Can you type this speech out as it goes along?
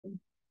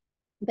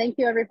thank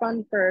you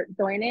everyone for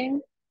joining.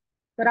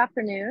 Good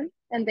afternoon,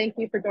 and thank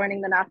you for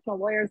joining the National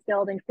Lawyers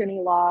Guild and CUNY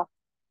Law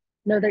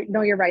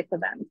Know Your Rights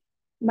event.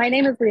 My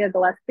name is Leah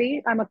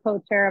Gillespie. I'm a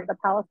co-chair of the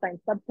Palestine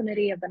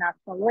subcommittee of the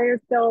National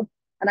Lawyers Guild,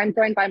 and I'm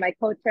joined by my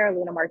co-chair,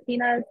 Luna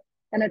Martinez,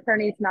 and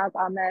attorneys Naz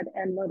Ahmed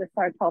and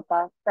Modisar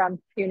Topa from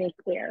CUNY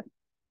CLEAR.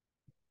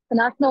 The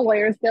National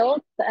Lawyers Guild,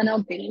 the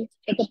NLG,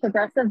 is a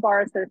progressive bar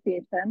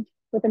association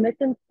with a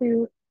mission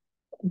to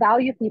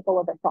value people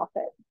over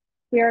profit.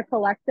 We are a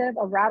collective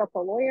of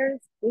radical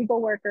lawyers,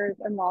 legal workers,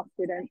 and law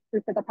students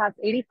who for the past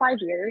 85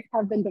 years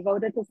have been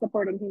devoted to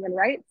supporting human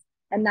rights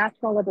and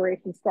national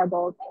liberation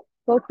struggles,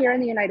 both here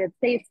in the United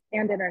States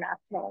and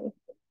internationally.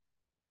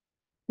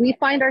 We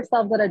find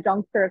ourselves at a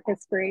juncture of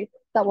history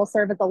that will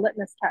serve as a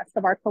litmus test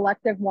of our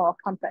collective moral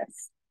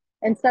compass.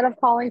 Instead of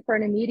calling for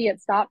an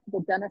immediate stop to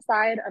the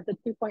genocide of the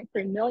 2.3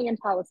 million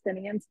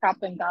Palestinians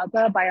trapped in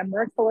Gaza by a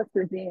merciless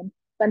regime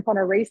bent on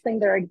erasing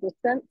their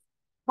existence,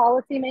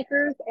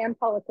 policymakers and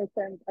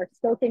politicians are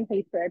stoking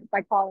hatred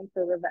by calling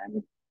for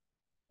revenge.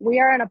 We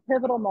are in a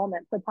pivotal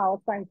moment for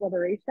Palestine's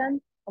liberation,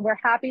 and we're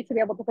happy to be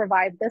able to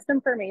provide this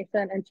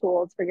information and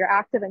tools for your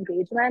active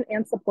engagement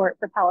and support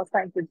for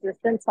Palestine's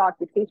resistance to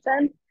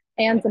occupation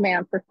and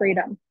demand for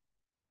freedom.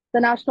 The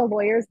National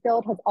Lawyers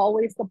Guild has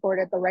always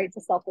supported the right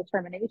to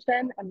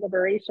self-determination and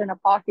liberation of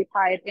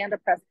occupied and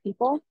oppressed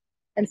people,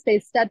 and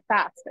stays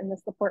steadfast in the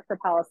support for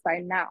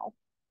Palestine now.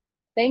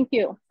 Thank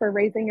you for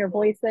raising your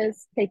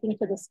voices, taking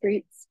to the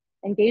streets,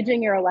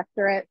 engaging your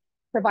electorate,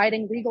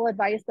 providing legal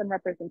advice and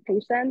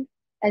representation,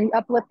 and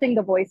uplifting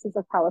the voices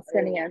of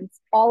Palestinians,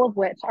 all of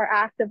which are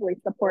actively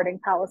supporting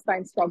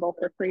Palestine's struggle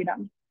for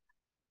freedom.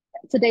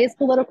 Today's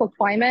political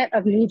climate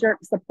of knee-jerk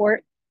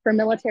support for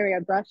military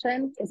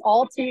aggression is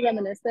all too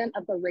reminiscent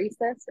of the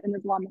racist and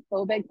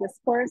Islamophobic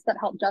discourse that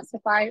helped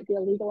justify the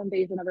illegal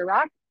invasion of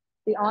Iraq,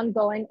 the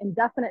ongoing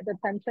indefinite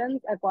detentions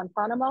at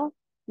Guantanamo,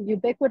 the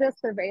ubiquitous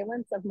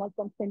surveillance of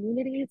Muslim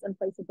communities and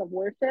places of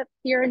worship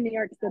here in New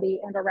York City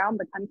and around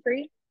the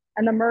country,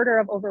 and the murder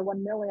of over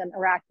 1 million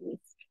Iraqis.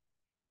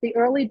 The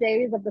early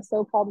days of the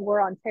so-called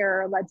war on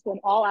terror led to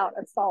an all-out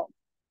assault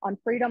on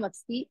freedom of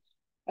speech,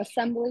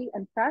 assembly,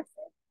 and press,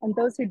 and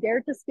those who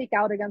dared to speak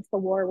out against the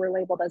war were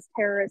labeled as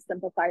terrorist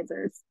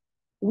sympathizers.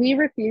 We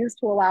refuse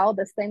to allow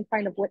the same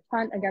kind of witch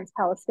hunt against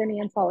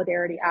Palestinian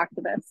solidarity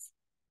activists.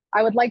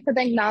 I would like to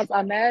thank Naz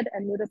Ahmed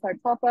and Modisar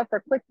Topa for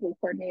quickly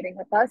coordinating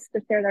with us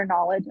to share their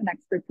knowledge and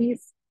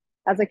expertise.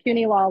 As a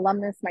CUNY Law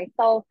alumnus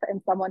myself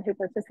and someone who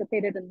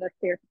participated in the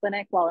CLEAR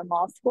clinic while in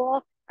law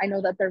school, I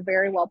know that they're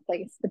very well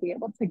placed to be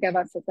able to give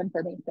us this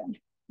information.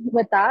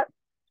 With that,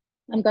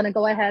 I'm going to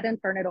go ahead and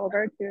turn it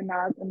over to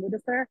Naz and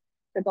Modisar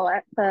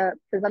to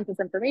present this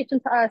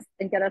information to us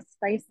and get us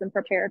nice and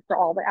prepared for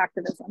all the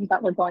activism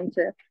that we're going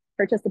to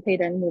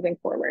participate in moving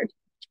forward.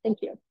 Thank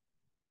you.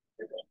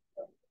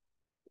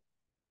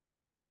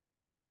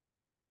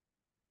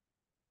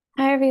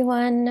 Hi,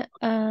 everyone.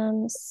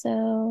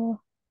 So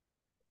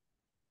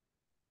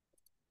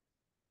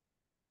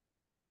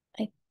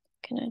I'm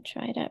gonna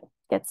try to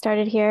get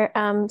started here.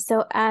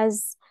 So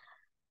as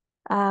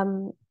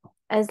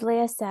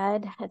Leah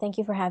said, thank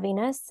you for having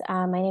us.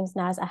 My name is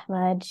Naz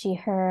Ahmed, she,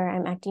 her.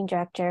 I'm acting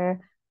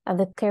director of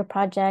the CLEAR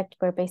project.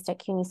 We're based at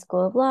CUNY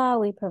School of Law.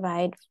 We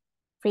provide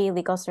free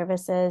legal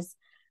services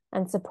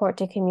and support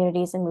to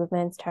communities and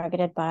movements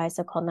targeted by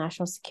so-called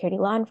national security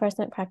law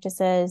enforcement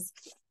practices.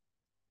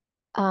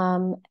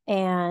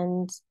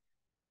 And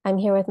I'm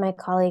here with my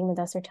colleague,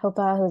 Modisar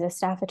Topa, who's a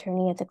staff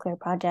attorney at the CLEAR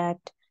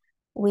project.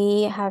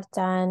 We have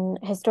done,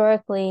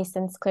 historically,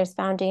 since CLEAR's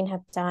founding,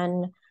 have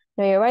done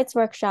Know Your Rights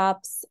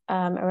workshops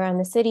around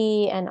the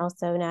city and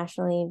also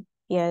nationally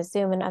via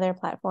Zoom and other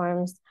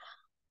platforms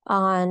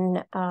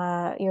on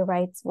your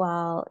rights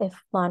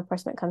if law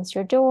enforcement comes to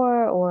your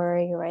door, or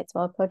your rights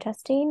while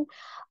protesting.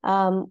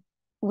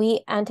 We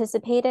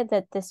anticipated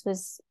that this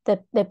was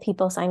the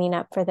people signing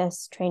up for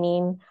this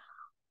training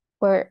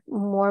were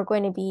more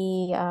going to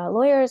be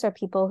lawyers or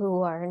people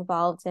who are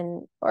involved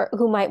in, or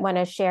who might want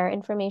to share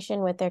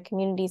information with their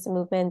communities and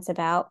movements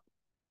about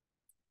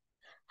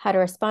how to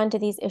respond to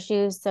these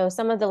issues. So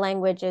some of the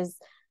language is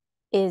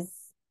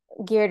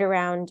geared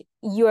around,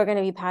 you are going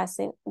to be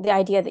passing, the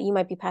idea that you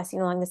might be passing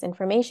along this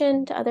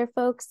information to other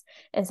folks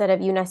instead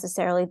of you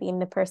necessarily being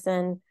the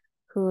person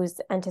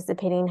who's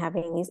anticipating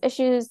having these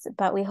issues.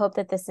 But we hope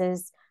that this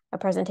is a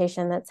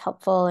presentation that's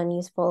helpful and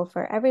useful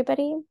for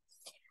everybody.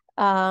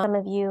 Some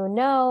of you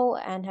know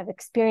and have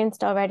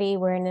experienced already,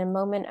 we're in a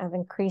moment of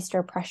increased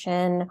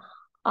repression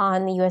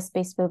on the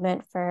US-based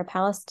movement for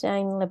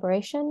Palestinian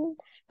liberation.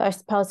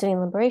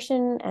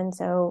 And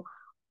so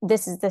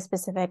this is the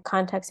specific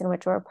context in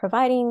which we're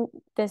providing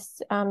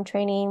this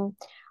training.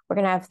 We're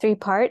going to have 3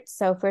 parts.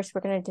 So first,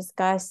 we're going to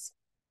discuss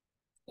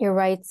your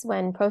rights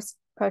when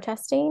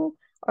protesting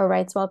or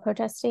rights while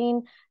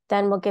protesting.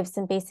 Then we'll give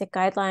some basic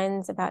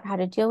guidelines about how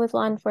to deal with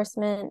law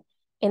enforcement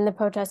in the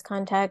protest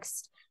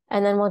context.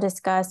 And then we'll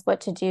discuss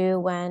what to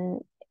do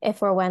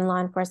if or when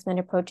law enforcement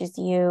approaches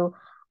you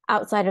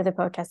outside of the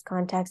protest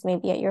context,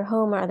 maybe at your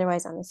home or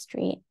otherwise on the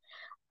street.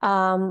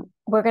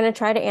 We're going to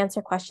try to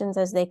answer questions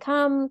as they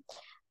come.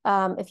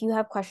 If you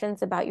have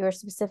questions about your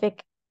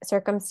specific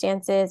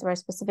circumstances or a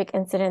specific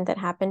incident that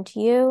happened to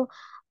you,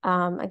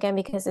 again,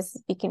 because this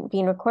is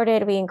being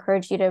recorded, we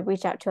encourage you to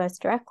reach out to us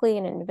directly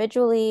and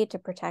individually to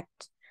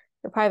protect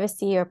your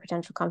privacy or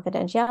potential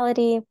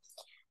confidentiality.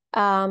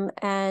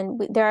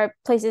 There are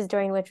places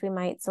during which we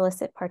might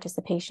solicit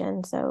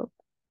participation. So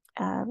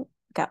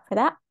look out for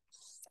that.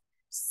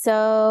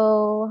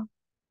 So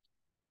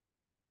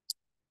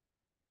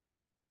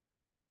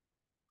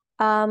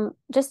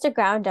just to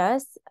ground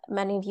us,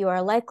 many of you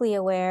are likely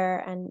aware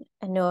and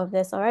know of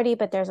this already,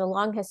 but there's a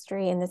long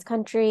history in this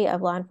country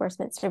of law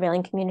enforcement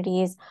surveilling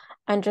communities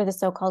under the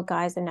so-called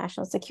guise of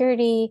national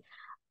security,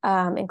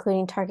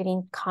 including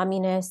targeting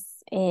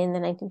communists in the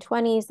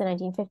 1920s, the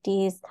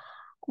 1950s,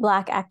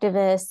 Black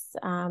activists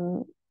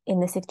in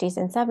the 60s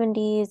and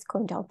 70s,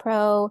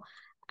 COINTELPRO,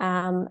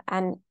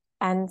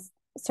 and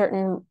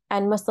certain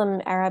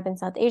Muslim, Arab, and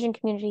South Asian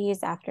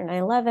communities after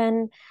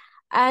 9/11.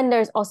 And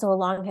there's also a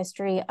long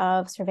history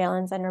of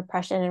surveillance and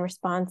repression in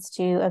response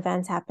to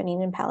events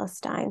happening in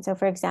Palestine. So,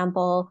 for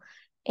example,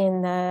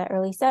 in the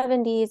early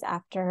 70s,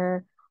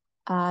 after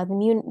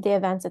the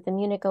events at the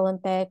Munich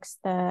Olympics,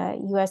 the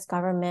US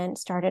government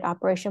started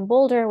Operation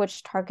Boulder,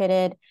 which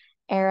targeted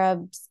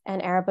Arabs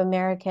and Arab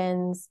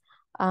Americans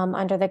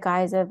under the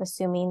guise of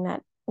assuming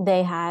that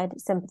they had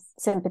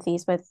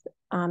sympathies with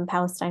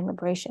Palestine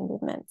liberation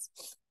movements.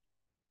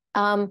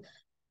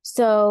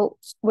 So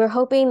we're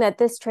hoping that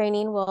this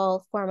training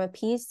will form a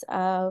piece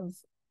of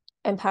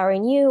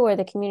empowering you or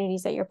the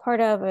communities that you're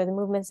part of or the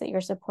movements that you're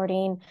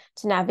supporting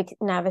to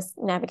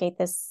navigate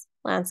this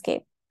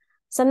landscape.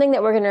 Something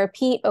that we're going to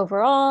repeat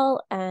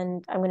overall,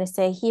 and I'm going to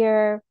say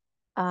here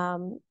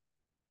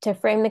to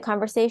frame the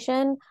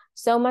conversation,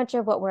 so much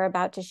of what we're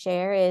about to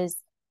share is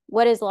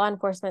what is law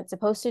enforcement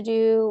supposed to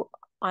do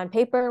on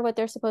paper, what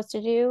they're supposed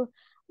to do.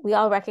 We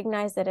all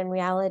recognize that in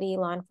reality,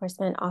 law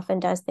enforcement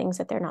often does things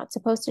that they're not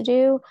supposed to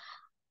do.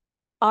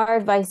 Our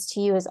advice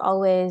to you is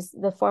always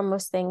the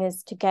foremost thing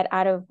is to get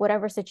out of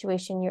whatever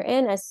situation you're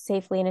in as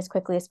safely and as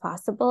quickly as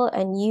possible.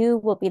 And you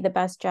will be the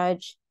best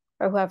judge,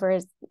 or whoever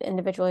is the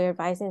individual you're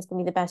advising is going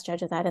to be the best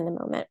judge of that in the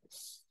moment.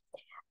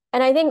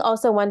 And I think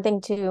also one thing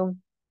to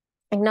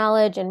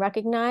acknowledge and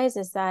recognize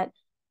is that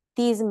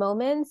these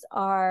moments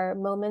are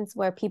moments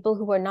where people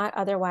who are not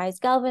otherwise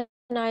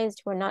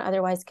galvanized, who are not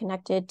otherwise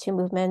connected to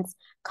movements,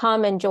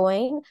 come and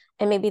join.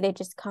 And maybe they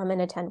just come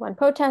and attend one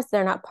protest.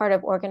 They're not part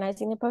of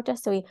organizing the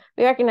protest. So we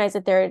recognize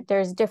that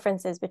there's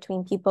differences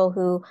between people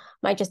who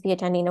might just be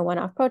attending a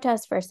one-off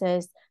protest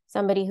versus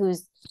somebody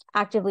who's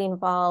actively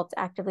involved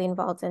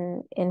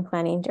in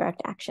planning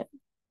direct action.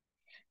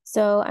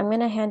 So I'm going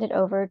to hand it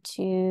over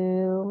to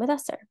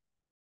Mudassir.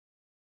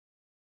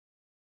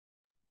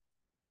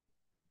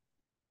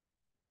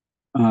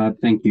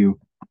 Thank you.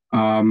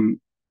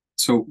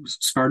 So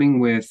starting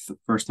with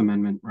First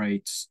Amendment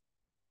rights,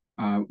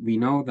 we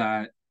know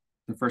that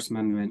the First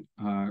Amendment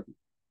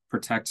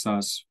protects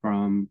us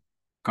from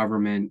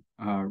government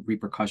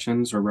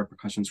repercussions or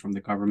repercussions from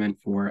the government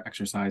for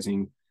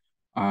exercising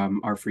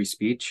our free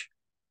speech.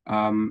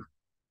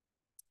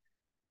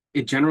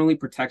 It generally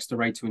protects the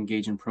right to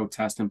engage in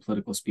protest and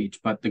political speech,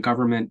 but the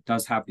government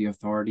does have the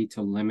authority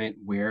to limit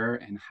where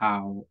and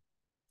how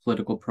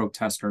political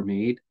protests are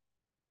made.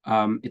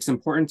 It's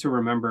important to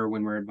remember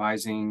when we're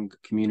advising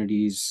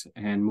communities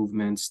and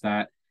movements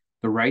that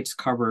the rights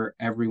cover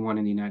everyone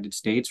in the United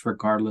States,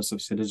 regardless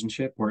of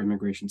citizenship or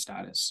immigration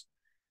status.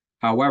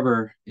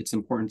 However, it's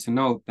important to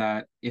note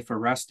that if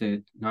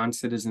arrested,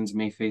 non-citizens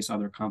may face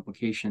other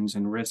complications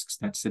and risks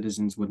that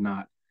citizens would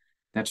not.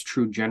 That's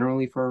true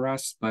generally for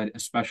arrests, but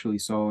especially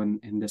so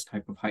in this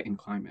type of heightened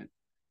climate.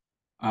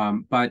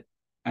 But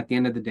at the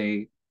end of the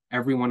day,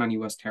 everyone on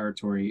U.S.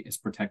 territory is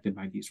protected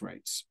by these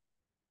rights.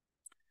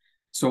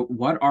 So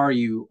what are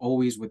you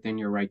always within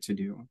your right to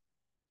do?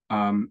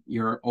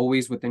 You're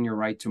always within your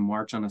right to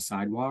march on a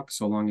sidewalk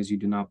so long as you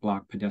do not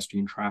block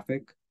pedestrian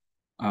traffic.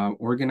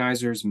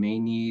 Organizers may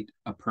need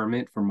a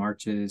permit for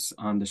marches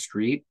on the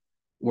street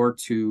or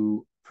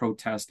to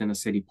protest in a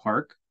city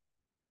park.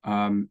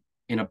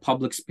 In a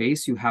public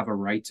space, you have a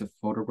right to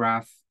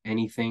photograph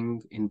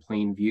anything in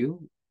plain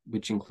view,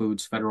 which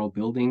includes federal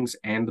buildings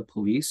and the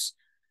police.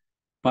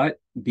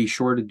 But be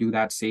sure to do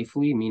that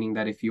safely, meaning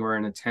that if you are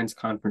in a tense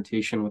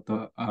confrontation with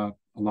a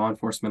law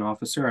enforcement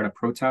officer at a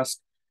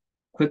protest,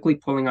 quickly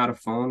pulling out a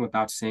phone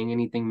without saying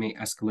anything may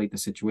escalate the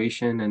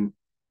situation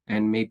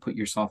and may put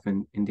yourself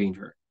in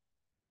danger.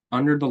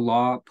 Under the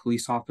law,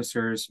 police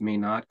officers may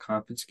not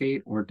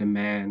confiscate or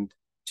demand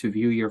to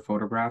view your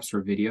photographs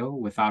or video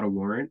without a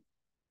warrant,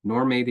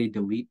 nor may they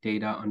delete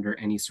data under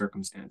any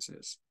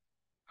circumstances.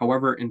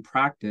 However, in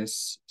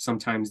practice,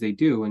 sometimes they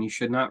do, and you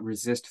should not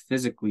resist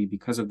physically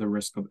because of the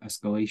risk of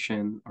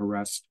escalation,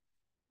 arrest,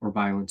 or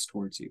violence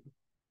towards you.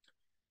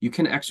 You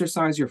can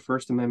exercise your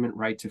First Amendment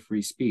right to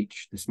free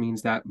speech. This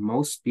means that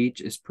most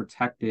speech is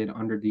protected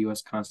under the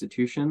U.S.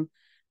 Constitution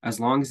as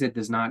long as it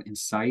does not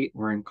incite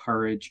or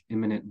encourage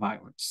imminent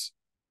violence.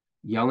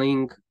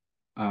 Yelling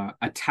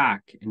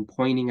attack and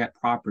pointing at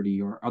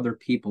property or other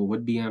people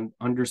would be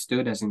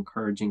understood as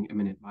encouraging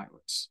imminent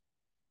violence.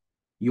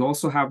 You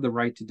also have the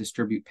right to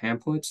distribute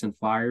pamphlets and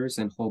flyers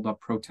and hold up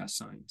protest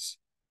signs.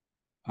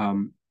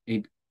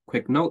 A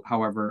quick note,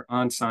 however,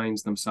 on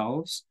signs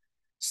themselves,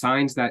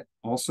 signs that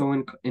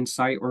also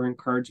incite or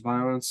encourage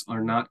violence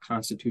are not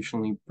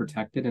constitutionally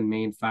protected and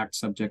may in fact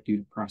subject you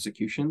to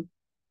prosecution.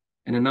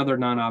 And another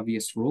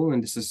non-obvious rule,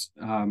 and this is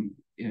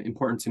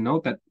important to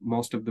note that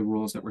most of the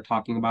rules that we're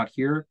talking about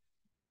here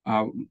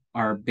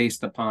are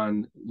based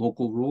upon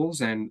local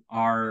rules and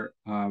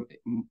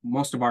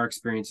most of our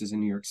experiences in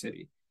New York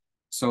City.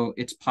 So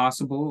it's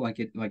possible, like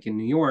in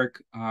New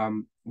York,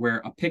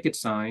 where a picket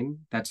sign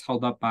that's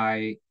held up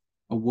by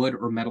a wood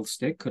or metal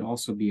stick could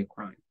also be a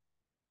crime.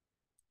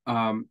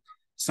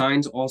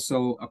 Signs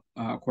also,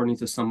 according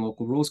to some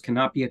local rules,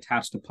 cannot be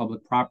attached to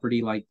public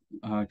property like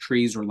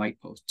trees or light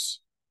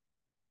posts.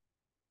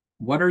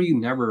 What are you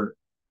never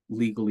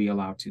legally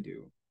allowed to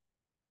do?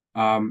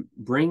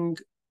 Bring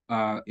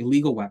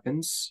illegal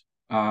weapons,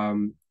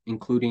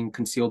 including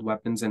concealed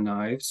weapons and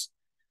knives.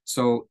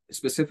 So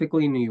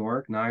specifically in New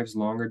York, knives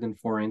longer than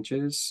 4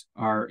 inches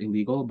are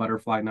illegal.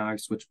 Butterfly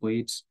knives,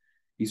 switchblades,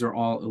 these are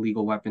all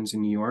illegal weapons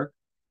in New York.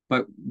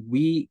 But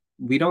we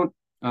don't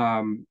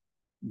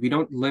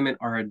limit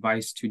our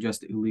advice to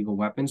just illegal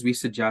weapons. We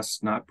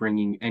suggest not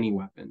bringing any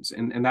weapons,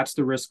 and that's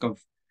the risk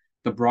of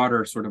the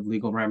broader sort of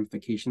legal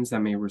ramifications that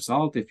may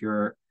result if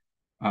you're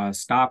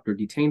stopped or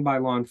detained by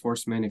law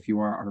enforcement, if you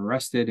are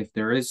arrested, if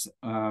there is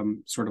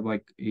sort of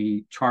like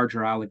a charge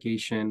or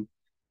allegation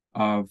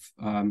of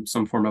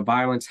some form of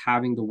violence.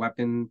 Having the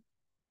weapon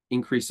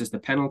increases the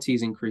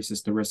penalties,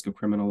 increases the risk of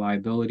criminal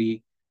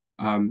liability.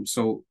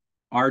 So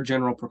our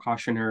general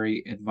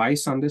precautionary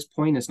advice on this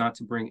point is not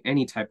to bring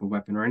any type of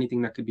weapon or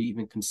anything that could be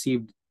even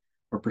conceived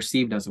or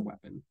perceived as a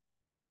weapon.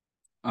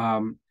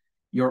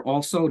 You're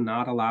also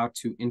not allowed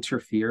to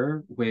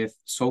interfere with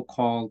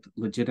so-called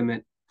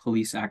legitimate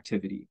police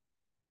activity.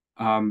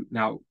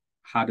 Now,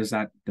 how does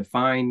that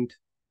defined?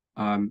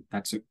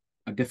 That's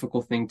a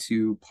difficult thing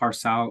to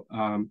parse out.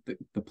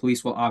 The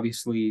police will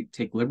obviously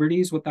take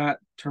liberties with that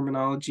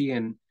terminology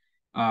and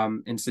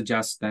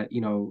suggest that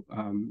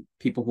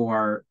people who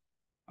are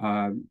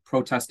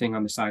protesting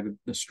on the side of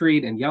the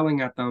street and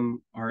yelling at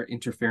them are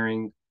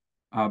interfering.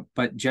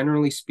 But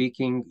generally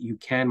speaking, you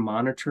can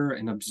monitor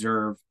and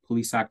observe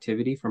police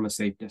activity from a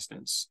safe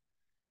distance.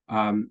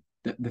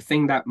 The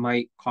thing that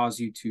might cause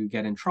you to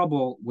get in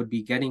trouble would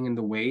be getting in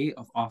the way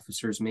of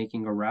officers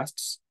making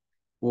arrests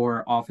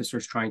or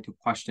officers trying to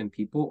question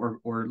people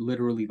or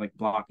literally like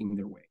blocking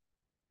their way.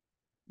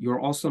 You're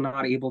also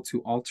not able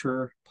to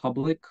alter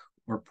public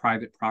or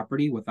private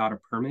property without a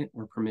permit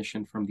or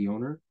permission from the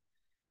owner.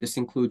 This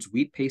includes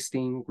wheat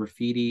pasting,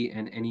 graffiti,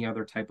 and any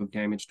other type of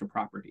damage to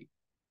property.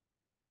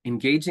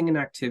 Engaging in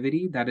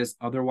activity that is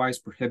otherwise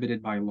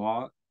prohibited by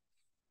law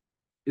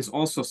is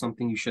also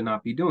something you should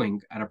not be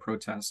doing at a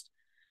protest.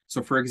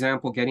 So for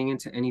example, getting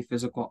into any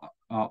physical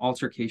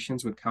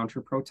altercations with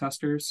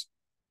counter-protesters.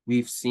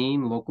 We've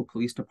seen local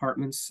police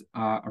departments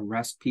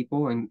arrest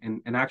people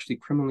and actually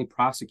criminally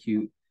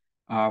prosecute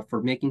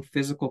for making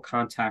physical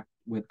contact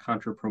with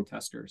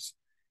counter-protesters.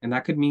 And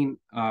that could mean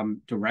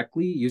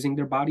directly using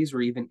their bodies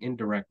or even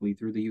indirectly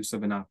through the use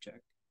of an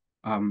object.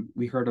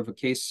 We heard of a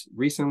case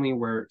recently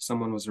where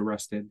someone was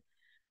arrested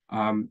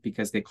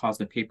because they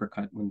caused a paper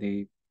cut when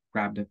they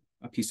grabbed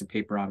a piece of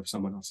paper out of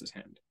someone else's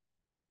hand.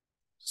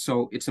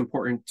 So it's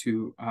important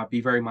to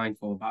be very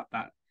mindful about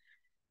that.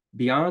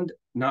 Beyond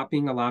not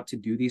being allowed to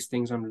do these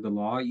things under the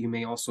law, you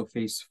may also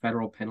face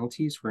federal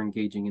penalties for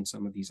engaging in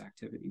some of these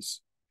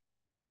activities.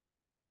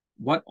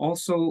 What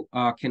also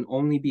can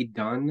only be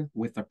done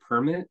with a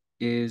permit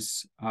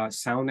is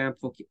sound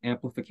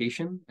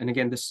amplification. And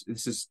again, this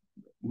is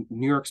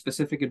New York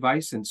specific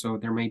advice, and so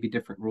there may be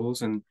different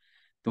rules in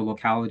the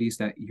localities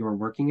that you're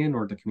working in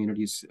or the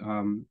communities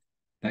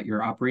that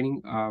you're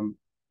operating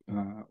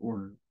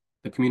or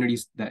the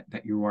communities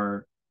that you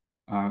are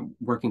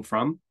working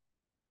from.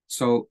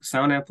 So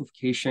sound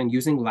amplification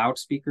using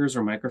loudspeakers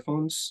or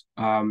microphones,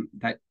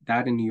 that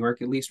in New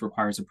York at least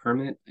requires a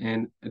permit.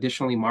 And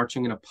additionally,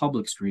 marching in a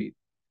public street,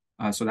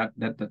 so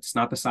that's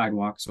not the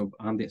sidewalk. So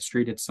on the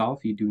street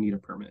itself, you do need a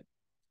permit.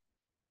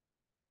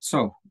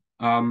 So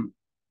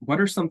what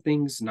are some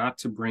things not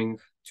to bring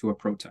to a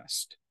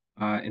protest?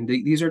 And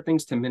these are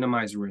things to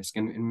minimize risk.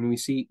 And when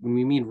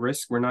we mean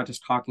risk, we're not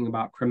just talking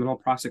about criminal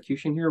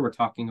prosecution here. We're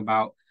talking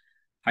about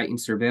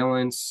heightened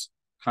surveillance,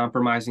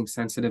 compromising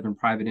sensitive and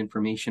private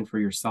information for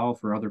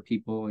yourself or other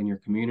people in your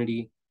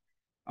community.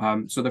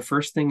 So the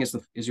first thing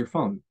is your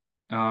phone.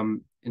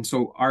 And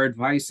so our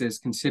advice is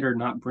consider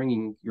not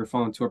bringing your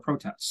phone to a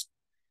protest.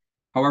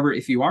 However,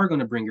 if you are going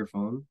to bring your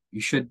phone,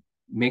 you should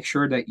make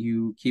sure that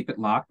you keep it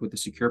locked with a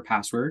secure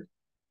password,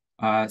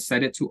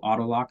 set it to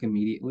auto lock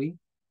immediately.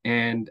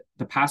 And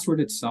the password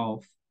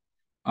itself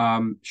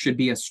should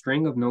be a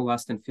string of no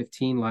less than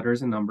 15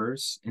 letters and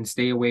numbers, and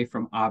stay away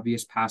from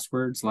obvious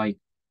passwords like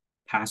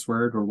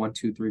password or 1,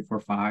 2, 3, 4,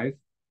 5,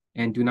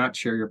 and do not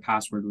share your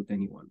password with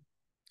anyone.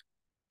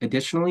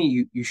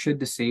 Additionally, you should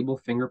disable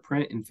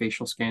fingerprint and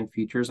facial scan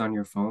features on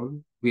your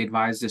phone. We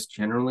advise this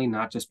generally,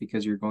 not just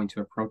because you're going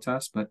to a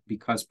protest, but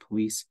because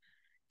police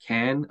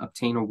can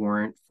obtain a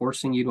warrant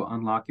forcing you to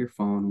unlock your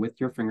phone with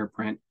your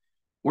fingerprint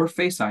or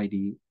Face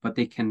ID, but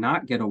they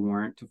cannot get a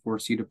warrant to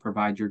force you to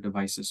provide your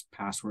device's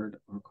password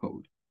or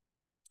code.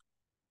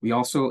 We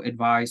also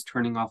advise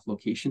turning off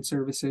location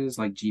services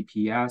like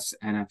GPS,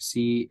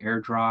 NFC,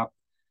 AirDrop,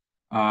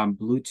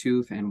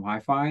 Bluetooth, and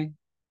Wi-Fi.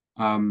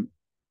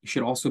 You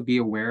should also be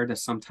aware that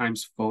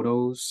sometimes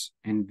photos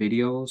and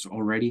videos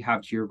already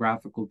have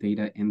geographical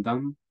data in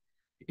them.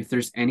 If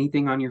there's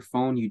anything on your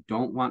phone you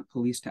don't want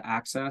police to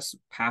access,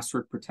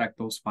 password protect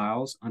those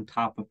files on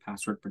top of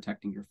password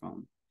protecting your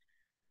phone.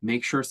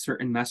 Make sure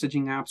certain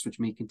messaging apps which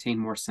may contain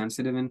more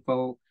sensitive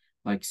info,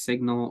 like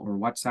Signal or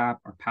WhatsApp,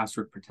 are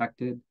password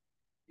protected.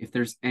 If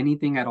there's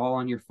anything at all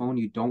on your phone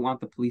you don't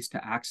want the police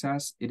to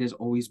access, it is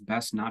always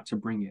best not to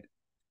bring it.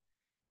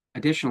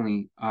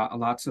 Additionally,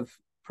 lots of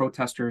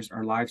protesters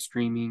are live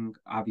streaming,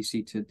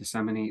 obviously, to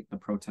disseminate the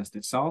protest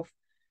itself,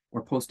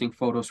 or posting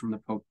photos from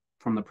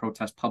the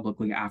protest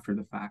publicly after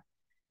the fact.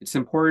 It's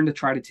important to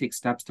try to take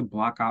steps to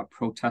block out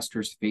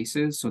protesters'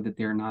 faces so that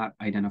they're not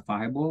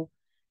identifiable.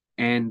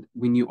 And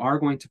when you are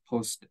going to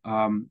post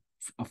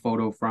a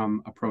photo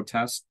from a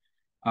protest,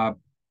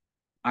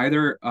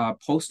 either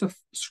post a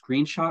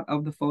screenshot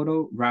of the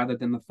photo rather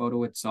than the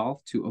photo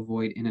itself to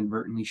avoid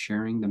inadvertently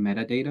sharing the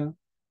metadata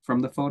from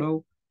the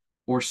photo,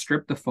 or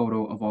strip the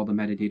photo of all the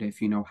metadata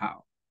if you know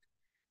how.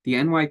 The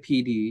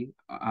NYPD,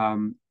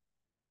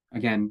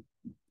 again,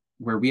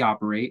 where we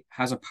operate,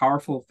 has a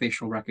powerful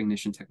facial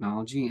recognition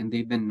technology, and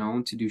they've been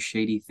known to do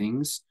shady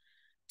things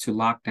to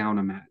lock down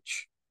a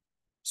match.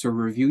 So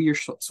review your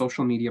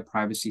social media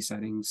privacy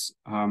settings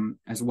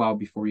as well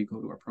before you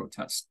go to a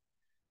protest.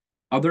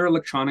 Other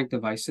electronic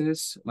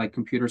devices like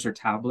computers or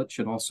tablets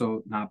should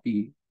also not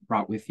be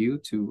brought with you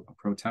to a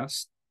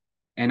protest.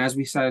 And as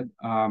we said,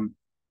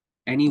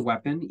 any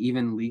weapon,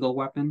 even legal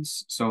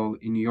weapons. So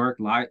in New York,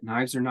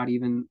 knives are not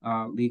even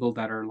legal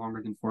that are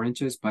longer than 4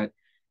 inches, but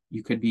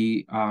you could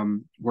be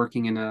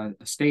working in a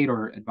state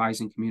or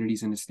advising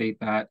communities in a state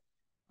that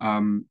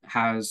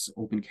has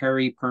open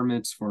carry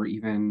permits for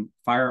even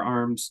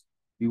firearms.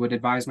 We would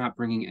advise not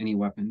bringing any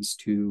weapons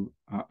to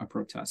a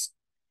protest.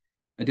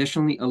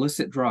 Additionally,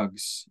 illicit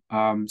drugs.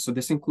 So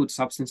this includes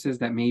substances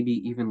that may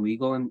be even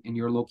legal in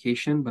your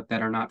location, but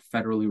that are not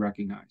federally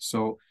recognized.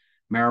 So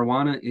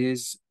marijuana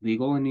is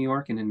legal in New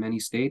York and in many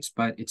states,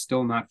 but it's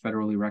still not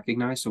federally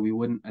recognized. So we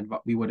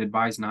would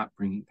advise not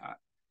bringing that.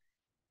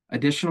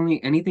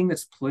 Additionally, anything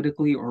that's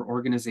politically or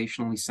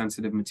organizationally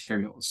sensitive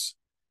materials.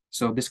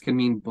 So this could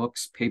mean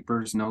books,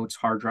 papers, notes,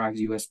 hard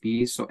drives,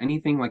 USBs. So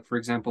anything like, for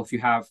example, if you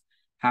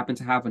happen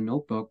to have a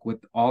notebook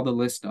with all the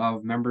list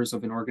of members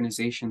of an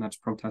organization that's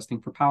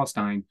protesting for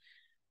Palestine,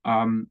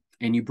 and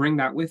you bring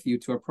that with you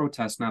to a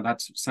protest, now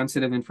that's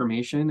sensitive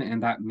information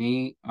and that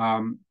may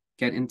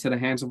get into the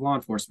hands of law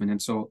enforcement.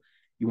 And so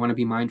you want to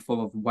be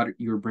mindful of what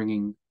you're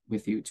bringing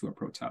with you to a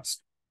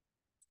protest.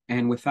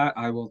 And with that,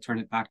 I will turn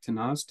it back to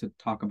Naz to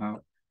talk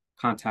about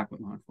contact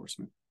with law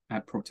enforcement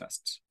at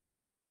protests.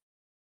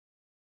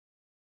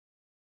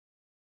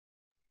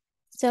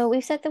 So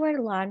we've said the word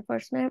law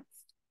enforcement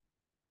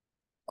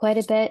quite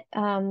a bit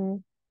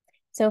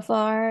so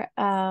far.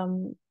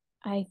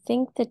 I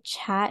think the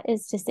chat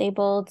is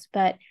disabled,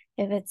 but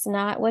if it's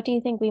not, what do you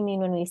think we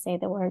mean when we say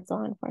the words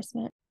law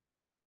enforcement?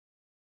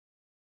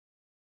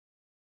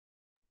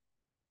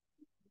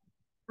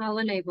 I'll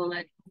enable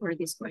it for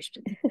this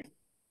question.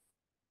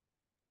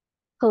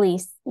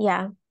 Police,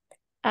 yeah.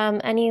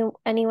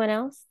 Anyone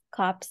else?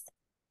 Cops.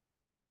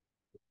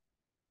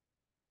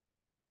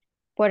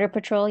 Border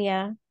Patrol,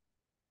 yeah.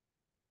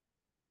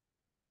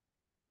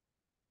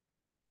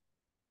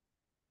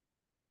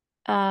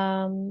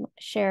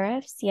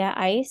 Sheriffs, yeah.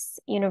 ICE,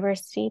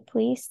 university,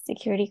 police,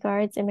 security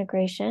guards,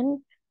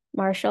 immigration,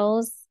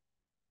 marshals.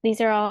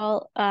 These are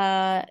all,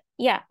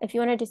 yeah, if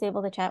you want to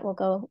disable the chat, we'll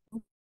go.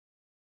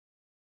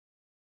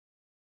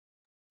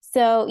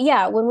 So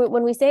yeah,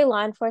 when we say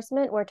law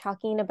enforcement, we're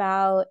talking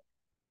about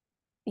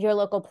your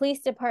local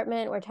police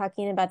department, we're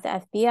talking about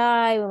the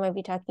FBI, we might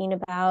be talking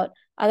about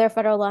other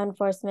federal law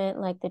enforcement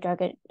like the Drug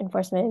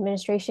Enforcement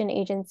Administration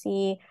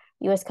Agency,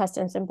 U.S.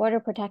 Customs and Border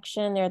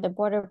Protection. They're the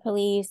border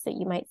police that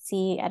you might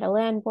see at a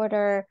land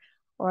border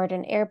or at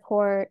an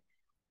airport.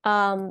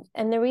 And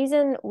the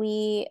reason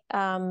we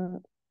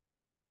identify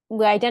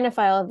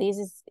all of these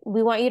is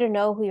we want you to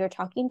know who you're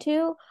talking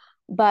to,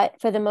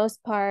 but for the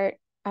most part,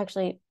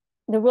 actually,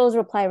 the rules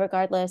apply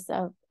regardless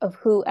of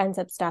who ends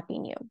up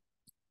stopping you.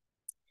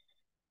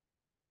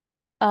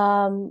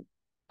 And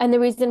the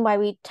reason why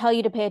we tell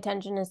you to pay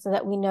attention is so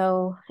that we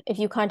know if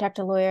you contact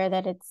a lawyer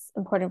that it's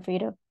important for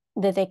you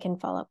that they can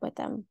follow up with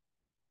them.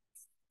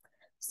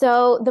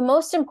 So the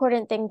most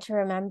important thing to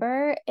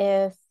remember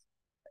if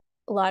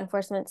law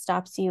enforcement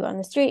stops you on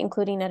the street,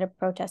 including at a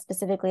protest,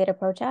 specifically at a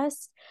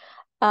protest,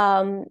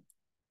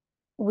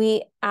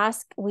 we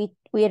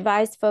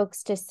advise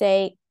folks to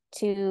stay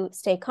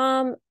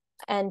calm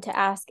and to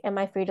ask, am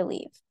I free to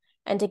leave?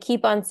 and to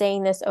keep on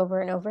saying this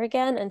over and over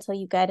again until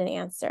you get an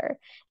answer.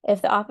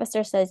 If the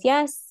officer says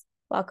yes,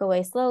 walk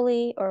away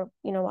slowly, or,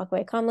 walk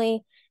away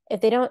calmly.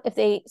 If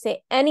they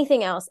say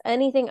anything else,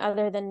 anything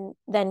other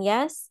than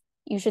yes,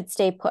 you should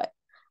stay put.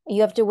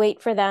 You have to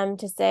wait for them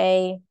to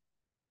say,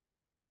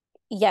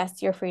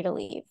 yes, you're free to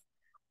leave.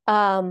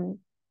 And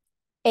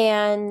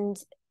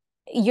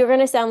you're going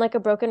to sound like a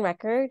broken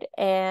record,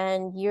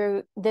 and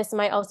this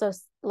might also,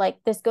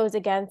 this goes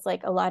against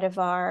a lot of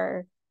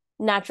our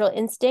natural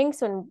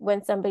instincts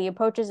when somebody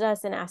approaches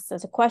us and asks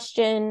us a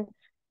question,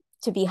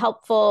 to be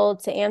helpful,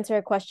 to answer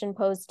a question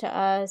posed to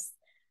us.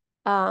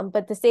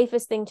 But the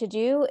safest thing to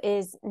do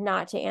is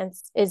not to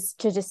answer, is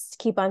to just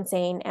keep on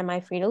saying, am I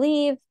free to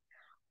leave?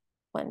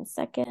 1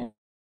 second.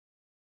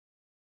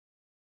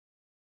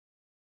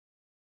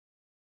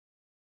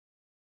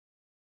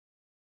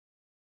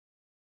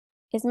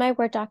 Is my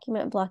Word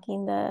document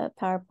blocking the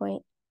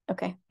PowerPoint?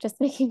 Okay, just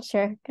making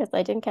sure, because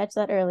I didn't catch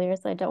that earlier,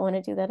 so I don't want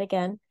to do that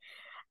again.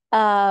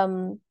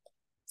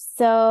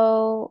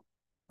 So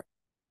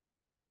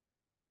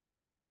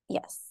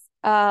yes.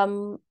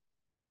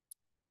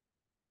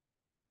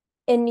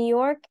 In New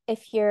York,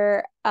 if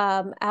you're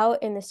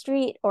out in the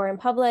street or in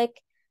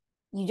public,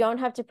 you don't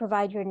have to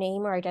provide your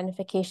name or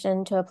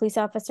identification to a police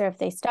officer if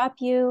they stop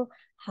you.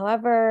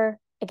 However,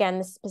 again,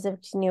 this is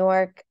specific to New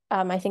York.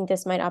 I think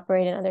this might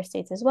operate in other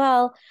states as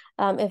well.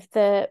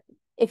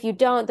 If you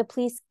don't, the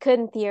police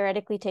could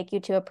theoretically take you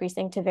to a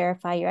precinct to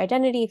verify your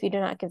identity if you do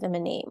not give them a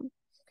name.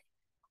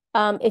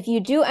 If you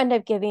do end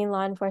up giving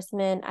law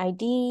enforcement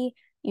ID,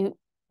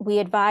 we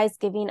advise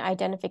giving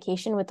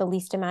identification with the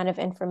least amount of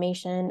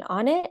information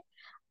on it,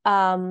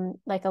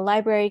 like a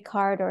library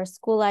card or a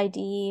school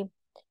ID.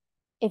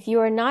 If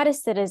you are not a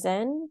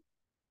citizen,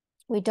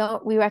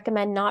 we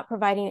recommend not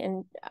providing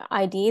an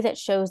ID that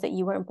shows that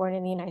you weren't born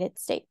in the United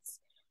States.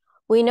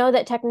 We know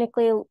that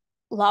technically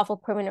lawful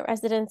permanent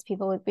residents,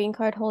 people with green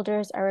card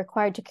holders, are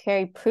required to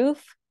carry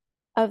proof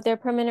of their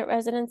permanent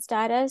resident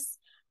status.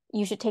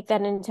 You should take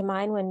that into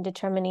mind when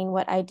determining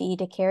what ID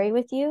to carry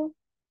with you.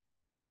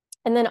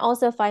 And then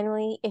also,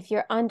 finally, if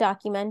you're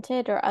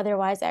undocumented or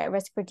otherwise at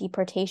risk for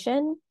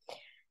deportation,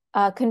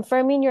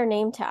 confirming your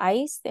name to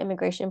ICE, the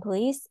immigration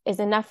police, is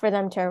enough for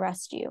them to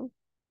arrest you.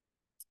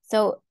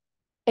 So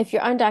if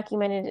you're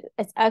undocumented,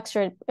 it's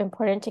extra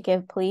important to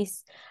give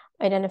police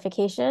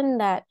identification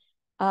that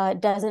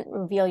doesn't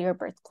reveal your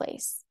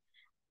birthplace.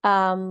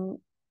 And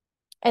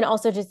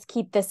also just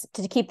keep this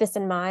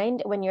in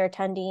mind when you're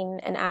attending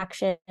an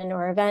action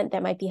or event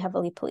that might be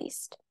heavily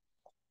policed.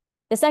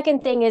 The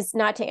second thing is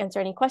not to answer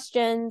any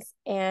questions,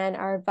 and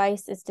our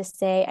advice is to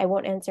say, I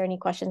won't answer any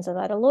questions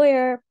without a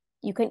lawyer.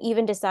 You can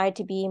even decide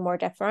to be more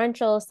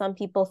deferential. Some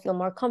people feel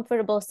more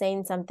comfortable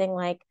saying something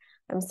like,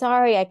 I'm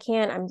sorry, I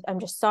can't, I'm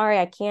just sorry,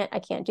 I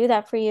can't do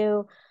that for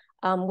you.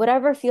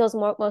 Whatever feels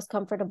most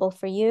comfortable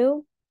for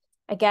you.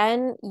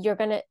 Again, you're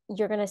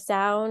gonna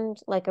sound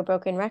like a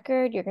broken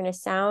record. You're gonna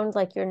sound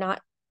like you're not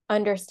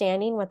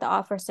understanding what the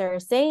officer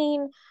is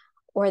saying,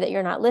 or that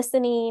you're not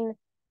listening.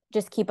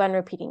 Just keep on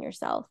repeating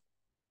yourself.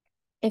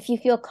 If you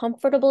feel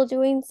comfortable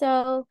doing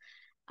so,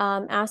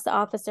 ask the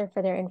officer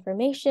for their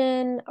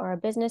information or a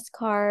business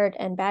card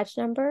and badge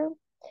number.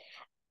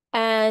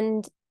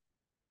 And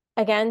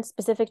again,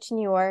 specific to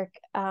New York,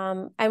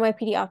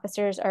 NYPD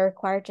officers are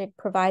required to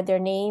provide their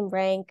name,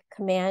 rank,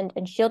 command,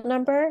 and shield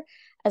number,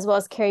 as well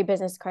as carry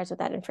business cards with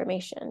that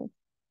information.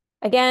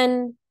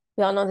 Again,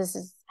 we all know this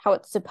is how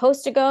it's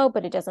supposed to go,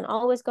 but it doesn't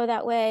always go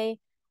that way.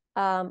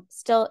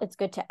 Still, it's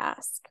good to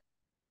ask.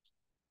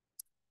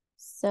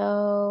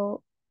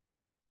 So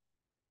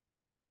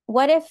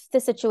what if the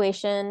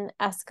situation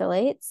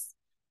escalates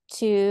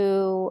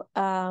to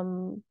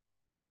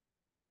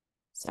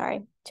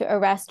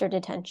arrest or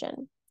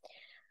detention?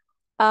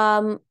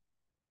 The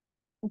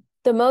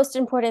most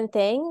important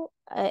thing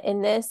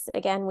in this,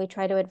 again, we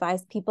try to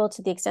advise people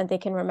to the extent they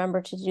can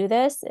remember to do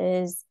this,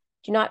 is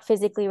do not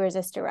physically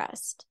resist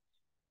arrest.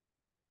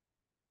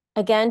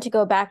 Again, to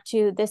go back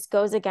to, this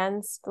goes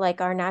against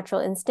our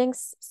natural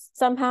instincts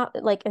somehow,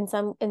 in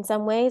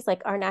some ways,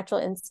 our natural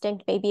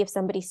instinct, maybe if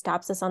somebody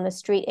stops us on the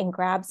street and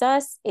grabs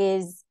us,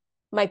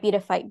 might be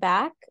to fight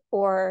back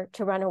or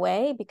to run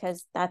away,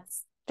 because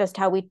that's just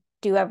how we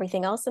do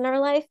everything else in our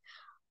life.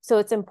 So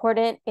it's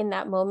important in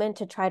that moment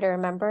to try to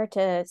remember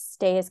to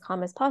stay as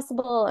calm as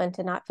possible and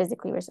to not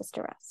physically resist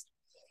arrest.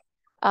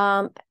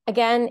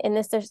 Again, in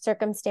this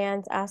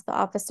circumstance, ask the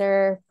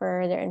officer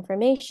for their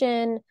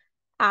information,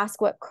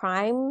 ask what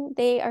crime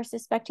they are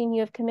suspecting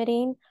you of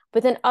committing.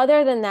 But then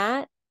other than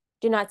that,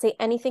 do not say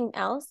anything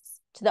else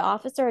to the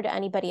officer or to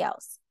anybody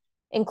else,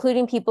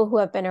 including people who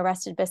have been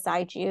arrested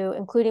beside you,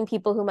 including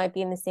people who might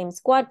be in the same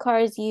squad car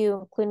as you,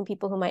 including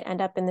people who might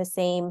end up in the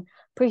same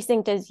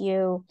precinct as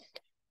you.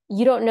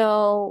 You don't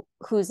know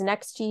who's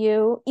next to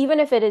you. Even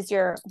if it is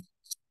your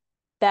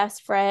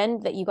best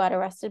friend that you got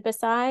arrested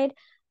beside,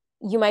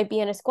 you might be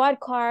in a squad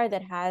car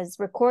that has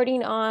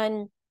recording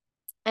on.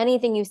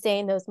 Anything you say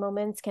in those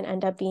moments can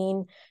end up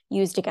being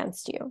used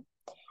against you.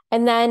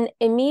 And then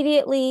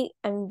immediately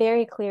and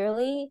very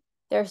clearly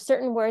there are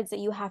certain words that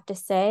you have to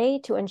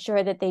say to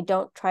ensure that they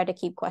don't try to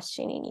keep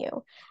questioning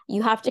you.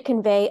 You have to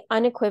convey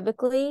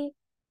unequivocally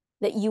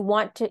that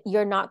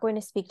you're not going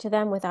to speak to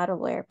them without a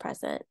lawyer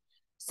present.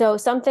 So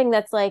something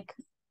that's like,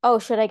 oh,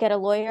 should I get a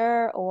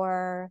lawyer?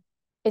 Or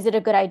is it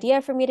a good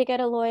idea for me to get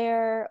a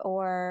lawyer?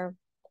 Or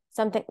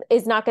something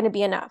is not going to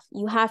be enough.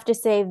 You have to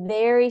say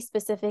very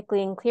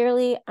specifically and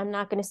clearly, I'm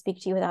not going to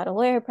speak to you without a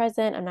lawyer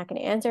present. I'm not going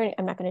to answer.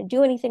 I'm not going to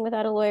do anything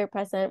without a lawyer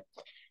present.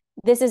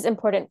 This is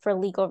important for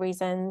legal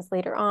reasons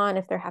later on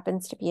if there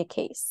happens to be a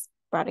case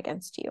brought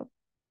against you.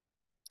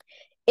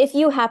 If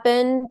you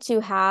happen to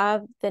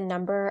have the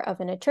number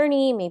of an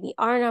attorney, maybe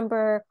our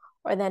number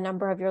or the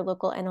number of your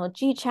local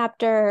NLG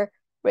chapter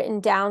written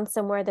down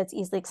somewhere that's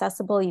easily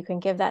accessible, you can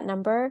give that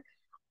number.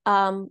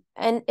 And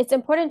it's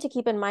important to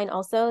keep in mind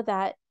also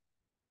that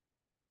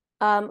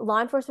law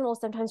enforcement will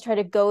sometimes try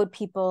to goad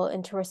people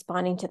into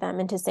responding to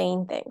them, into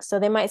saying things. So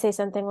they might say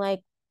something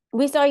like,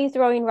 we saw you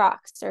throwing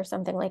rocks or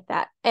something like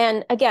that.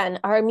 And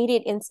again, our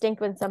immediate instinct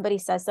when somebody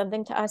says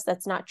something to us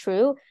that's not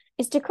true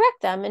is to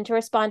correct them and to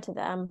respond to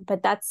them.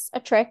 But that's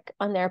a trick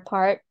on their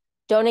part.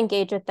 Don't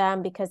engage with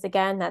them because,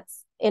 again,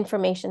 that's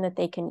information that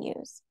they can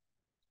use.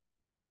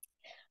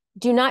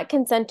 Do not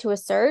consent to a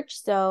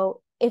search.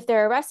 So if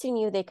they're arresting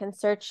you, they can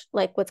search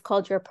like what's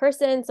called your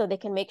person, so they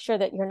can make sure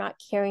that you're not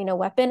carrying a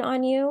weapon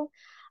on you.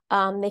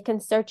 They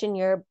can search in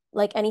your,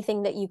 like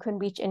anything that you can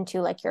reach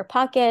into, like your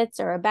pockets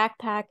or a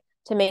backpack,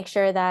 to make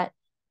sure that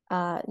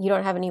you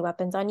don't have any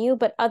weapons on you.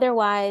 But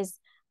otherwise,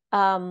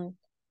 don't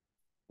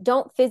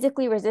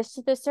physically resist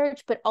the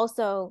search, but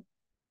also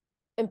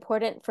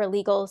important for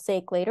legal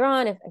sake later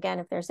on, if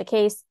there's a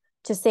case,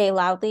 to say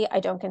loudly,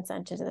 I don't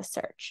consent to the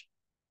search.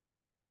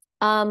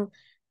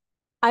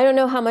 I don't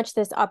know how much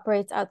this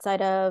operates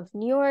outside of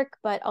New York,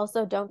 but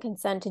also don't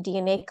consent to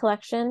DNA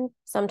collection.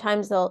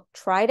 Sometimes they'll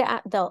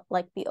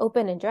like be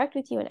open and direct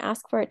with you and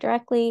ask for it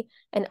directly.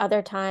 And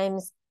other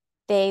times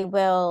they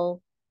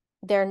will,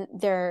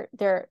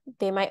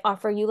 they might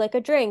offer you like a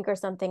drink or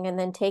something and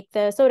then take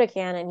the soda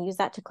can and use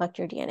that to collect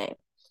your DNA.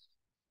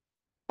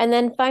 And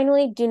then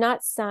finally, do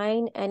not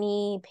sign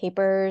any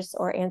papers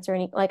or answer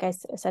any, like I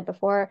said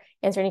before,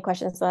 answer any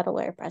questions without a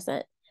lawyer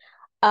present.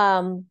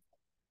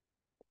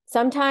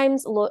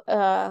 Sometimes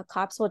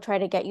cops will try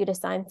to get you to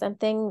sign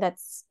something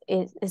that's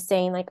is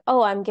saying like,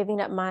 oh, I'm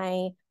giving up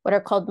what are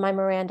called my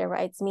Miranda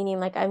rights, meaning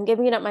like I'm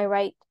giving up my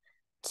right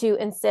to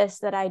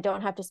insist that I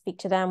don't have to speak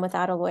to them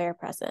without a lawyer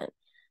present.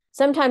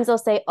 Sometimes they'll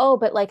say, oh,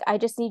 but like, I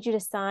just need you to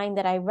sign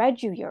that I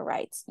read you your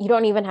rights. You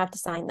don't even have to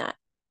sign that.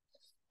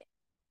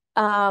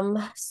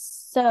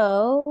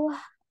 So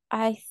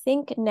I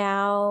think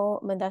now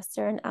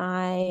Mudassir and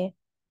I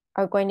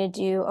are going to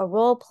do a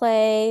role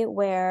play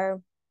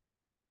where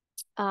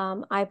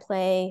I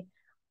play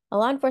a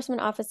law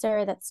enforcement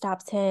officer that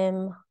stops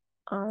him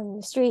on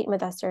the street.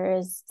 Mudassir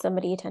is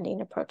somebody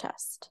attending a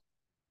protest.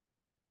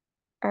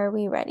 Are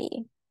we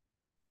ready?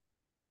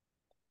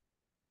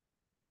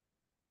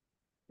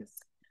 Yes.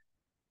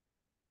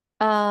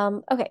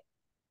 Okay.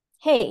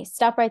 Hey,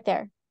 stop right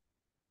there.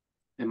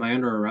 Am I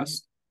under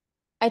arrest?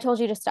 I told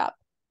you to stop.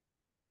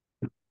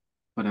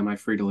 But am I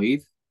free to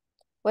leave?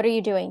 What are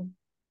you doing?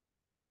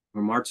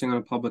 We're marching on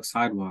a public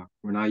sidewalk.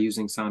 We're not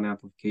using sound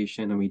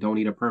amplification and we don't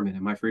need a permit.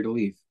 Am I free to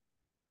leave?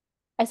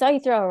 I saw you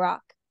throw a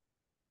rock.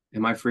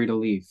 Am I free to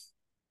leave?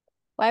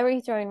 Why were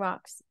you throwing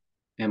rocks?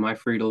 Am I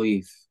free to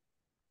leave?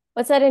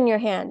 What's that in your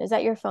hand? Is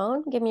that your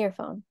phone? Give me your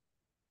phone.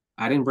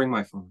 I didn't bring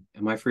my phone.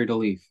 Am I free to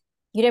leave?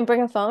 You didn't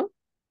bring a phone?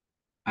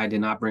 I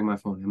did not bring my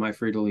phone. Am I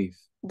free to leave?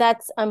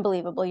 That's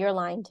unbelievable. You're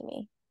lying to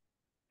me.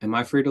 Am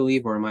I free to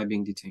leave or am I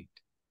being detained?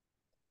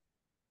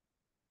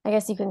 I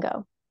guess you can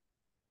go.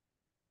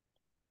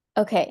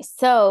 Okay,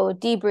 so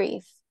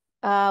debrief.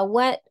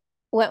 What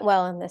went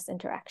well in this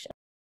interaction?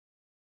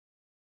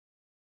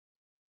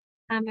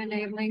 I'm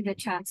enabling the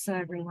chat so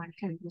everyone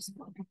can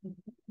respond.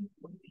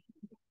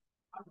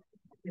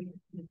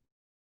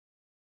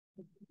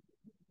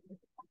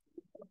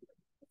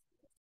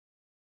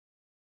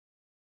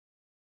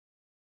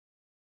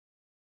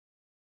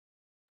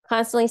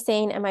 Constantly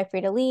saying, am I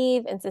free to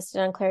leave?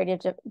 Insisted on clarity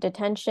of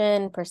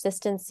detention,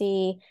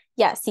 persistency.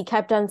 Yes, he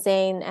kept on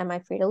saying, am I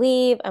free to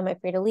leave? Am I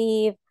free to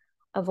leave?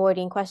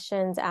 Avoiding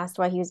questions, asked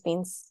why he was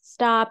being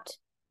stopped,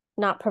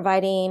 not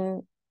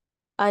providing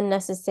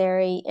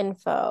unnecessary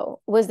info.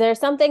 Was there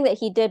something that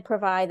he did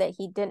provide that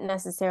he didn't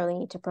necessarily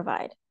need to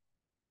provide?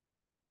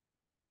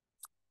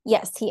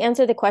 Yes, he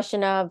answered the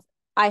question of,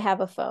 I have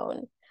a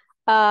phone.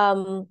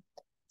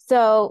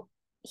 So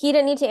he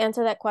didn't need to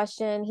answer that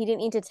question. He didn't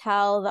need to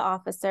tell the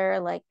officer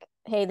like,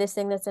 hey, this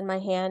thing that's in my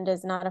hand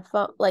is not a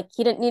phone. Like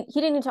he didn't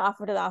need to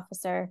offer to the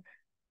officer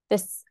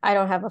this, I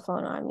don't have a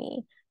phone on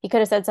me. He could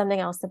have said something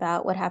else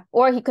about what happened,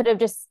 or he could have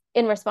just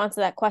in response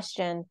to that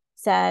question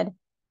said,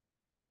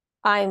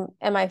 am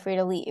I free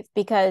to leave?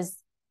 Because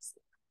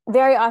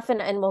very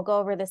often, and we'll go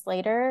over this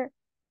later,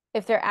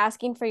 if they're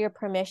asking for your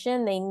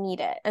permission, they need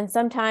it. And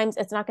sometimes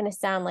it's not going to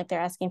sound like they're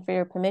asking for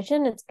your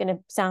permission. It's going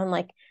to sound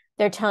like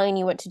they're telling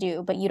you what to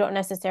do, but you don't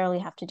necessarily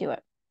have to do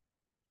it.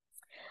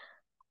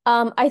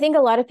 I think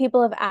a lot of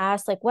people have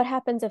asked, like, what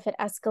happens if it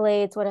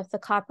escalates? What if the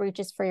cop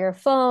reaches for your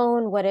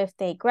phone? What if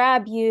they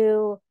grab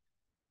you?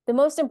 The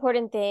most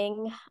important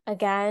thing,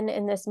 again,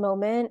 in this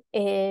moment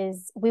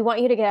is we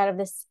want you to get out of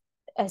this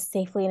as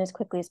safely and as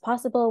quickly as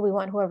possible. We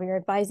want whoever you're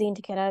advising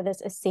to get out of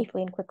this as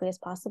safely and quickly as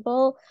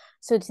possible.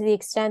 So to the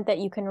extent that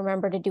you can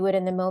remember to do it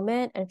in the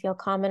moment and feel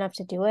calm enough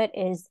to do it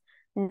is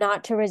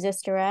not to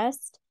resist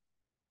arrest,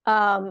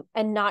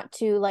 and not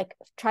to like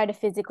try to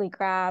physically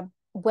grab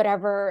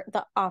whatever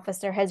the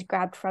officer has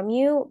grabbed from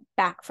you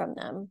back from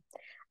them.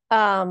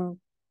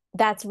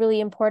 That's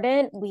really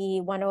important.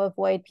 We want to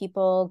avoid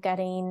people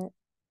getting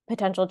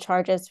potential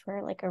charges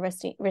for like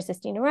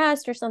resisting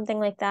arrest or something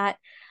like that.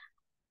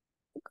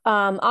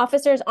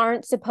 Officers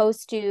aren't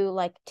supposed to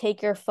like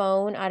take your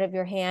phone out of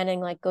your hand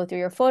and like go through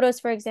your photos,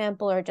 for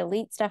example, or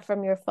delete stuff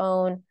from your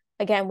phone.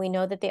 Again, we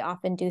know that they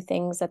often do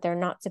things that they're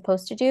not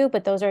supposed to do,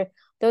 but those are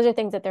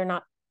things that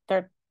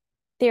they're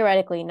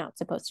theoretically not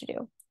supposed to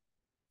do.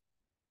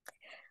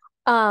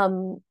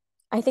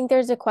 I think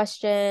there's a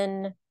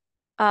question.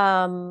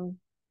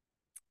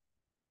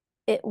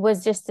 It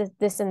was just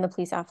this in the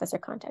police officer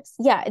context.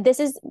 Yeah, this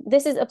is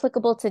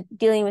applicable to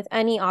dealing with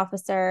any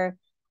officer.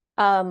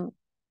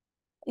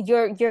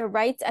 Your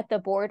rights at the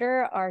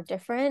border are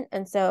different,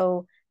 and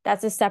so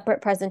that's a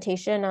separate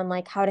presentation on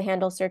like how to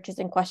handle searches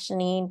and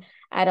questioning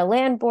at a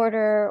land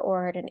border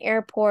or at an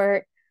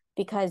airport,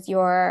 because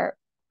your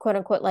quote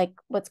unquote like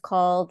what's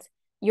called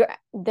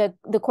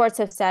the courts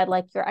have said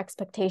like your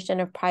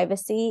expectation of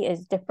privacy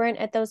is different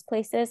at those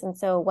places, and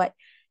so what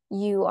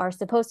you are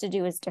supposed to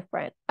do is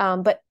different.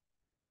 But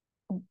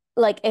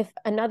like if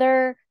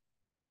another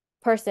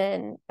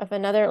person, if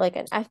another like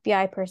an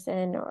FBI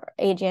person or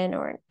agent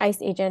or an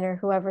ICE agent or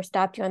whoever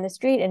stopped you on the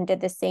street and did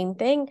the same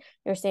thing,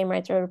 your same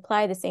rights would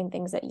apply, the same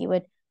things that you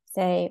would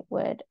say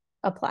would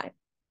apply.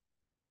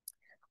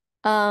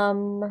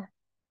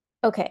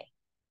 Okay,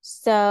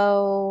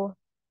 so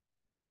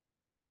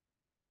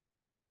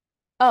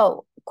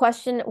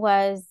question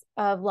was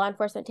of law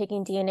enforcement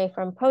taking DNA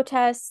from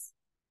protests.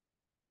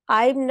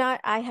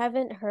 I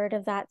haven't heard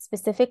of that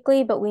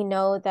specifically, but we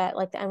know that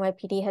like the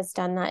NYPD has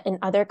done that in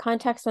other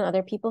contexts when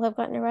other people have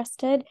gotten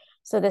arrested.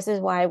 So this is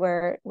why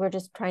we're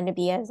just trying to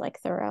be as like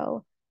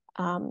thorough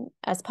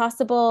as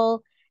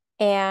possible.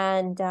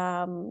 And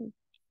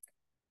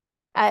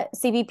at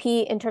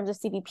CBP, in terms of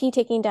CBP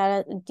taking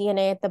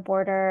DNA at the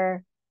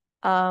border,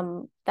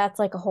 that's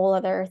like a whole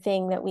other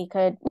thing that we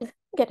could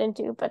get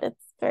into, but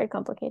it's very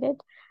complicated,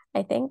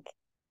 I think.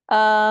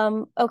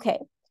 Okay.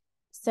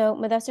 So,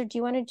 Mudassir, do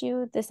you want to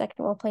do the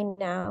second role play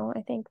now,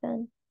 I think,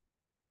 then?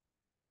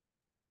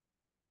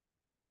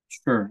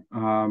 Sure.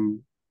 Are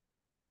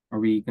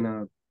we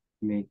gonna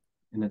make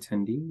an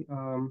attendee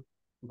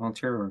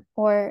volunteer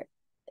Or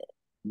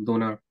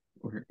Luna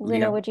or Luna,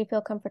 Leah? would you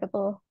feel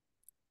comfortable?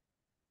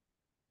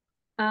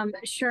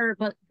 Sure,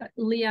 but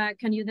Leah,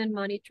 can you then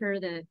monitor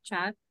the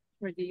chat,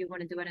 or do you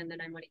want to do it and then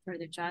I monitor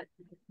the chat?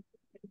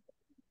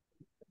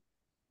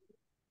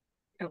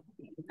 Oh,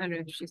 I don't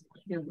know if she's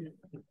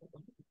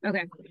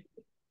okay.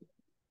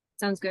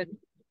 Sounds good.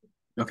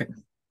 Okay.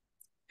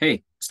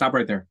 Hey, stop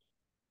right there.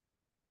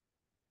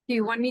 Do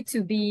you want me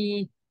to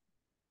be?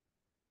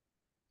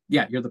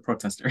 Yeah, you're the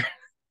protester.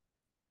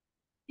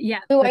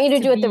 Yeah, We want you to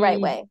do it the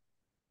right way.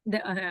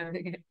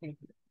 Okay.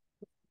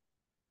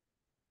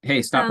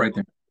 Hey, stop right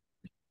there.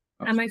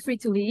 Oh. Am I free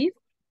to leave?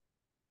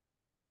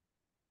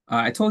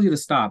 I told you to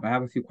stop. I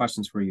have a few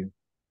questions for you.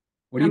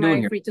 What are you doing here?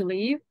 Am I free to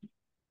leave?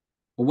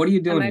 Well, what are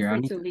you doing here? Am I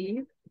free to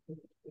leave?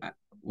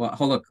 Well,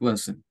 look,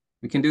 listen.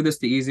 We can do this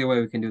the easy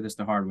way. We can do this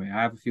the hard way.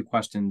 I have a few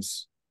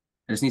questions.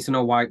 I just need to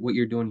know what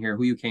you're doing here,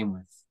 who you came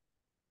with.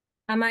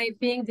 Am I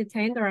being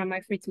detained or am I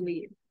free to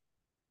leave?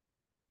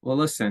 Well,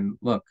 listen,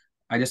 look,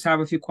 I just have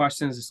a few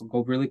questions. This will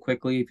go really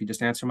quickly. If you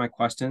just answer my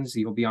questions,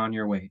 you'll be on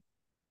your way. Can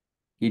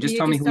you just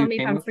tell me who you came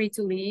with? If I'm free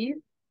to leave?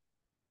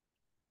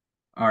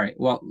 All right.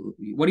 Well,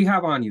 what do you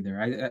have on you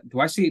there? Do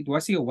I see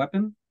a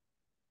weapon?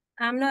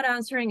 I'm not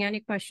answering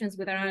any questions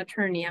without an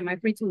attorney. Am I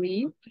free to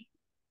leave?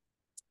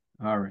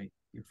 All right.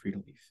 You're free to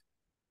leave.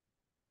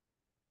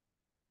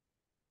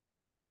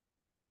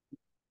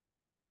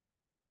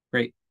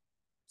 Great.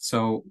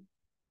 So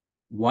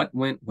what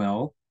went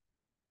well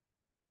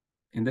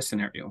in this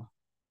scenario?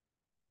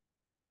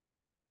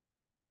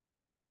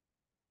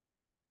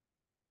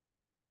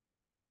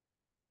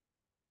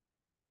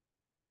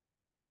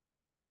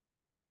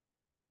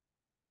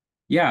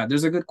 Yeah,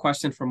 there's a good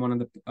question from one of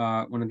the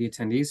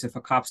attendees. If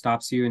a cop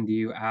stops you and do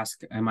you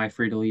ask, am I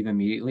free to leave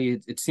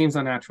immediately? It seems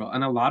unnatural.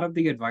 And a lot of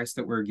the advice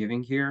that we're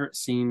giving here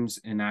seems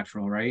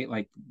unnatural, right?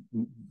 Like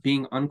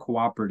being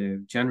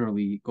uncooperative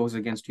generally goes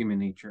against human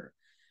nature.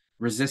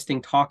 Resisting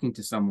talking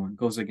to someone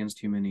goes against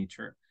human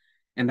nature.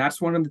 And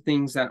that's one of the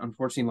things that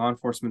unfortunately law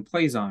enforcement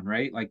plays on,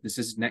 right? Like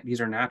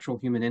these are natural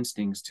human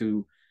instincts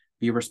to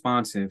be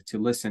responsive, to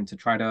listen, to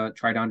try to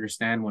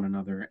understand one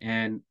another.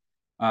 And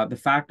the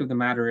fact of the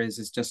matter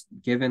is just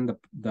given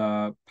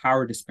the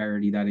power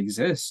disparity that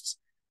exists,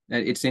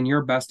 that it's in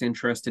your best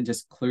interest to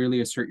just clearly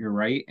assert your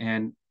right.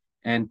 And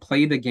and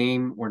play the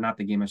game, or not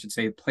the game, I should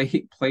say,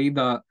 play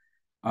the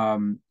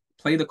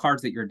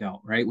cards that you're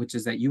dealt, right? Which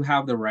is that you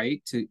have the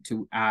right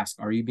to ask,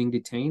 are you being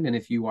detained? And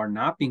if you are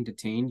not being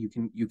detained,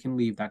 you can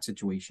leave that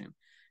situation.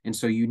 And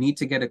so you need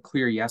to get a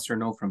clear yes or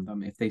no from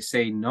them. If they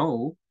say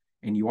no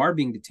and you are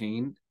being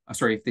detained,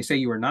 if they say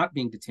you are not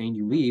being detained,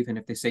 you leave. And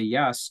if they say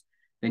yes,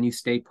 then you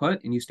stay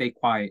put and you stay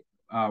quiet,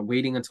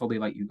 waiting until they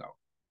let you go.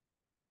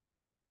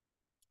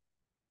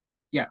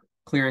 Yeah,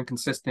 clear and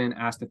consistent.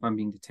 Asked if I'm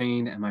being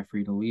detained. Am I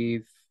free to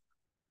leave?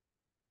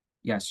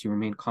 Yes, you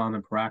remain calm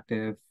and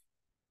proactive.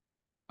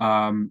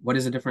 What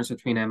is the difference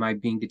between am I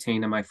being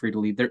detained, am I free to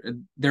leave?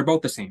 They're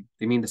both the same.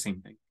 They mean the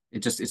same thing.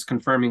 It's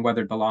confirming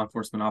whether the law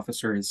enforcement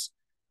officer is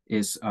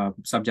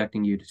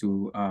subjecting you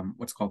to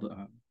what's called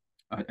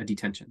a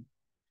detention.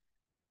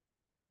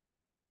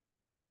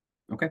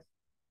 Okay.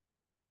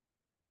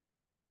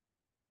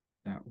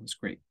 That was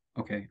great.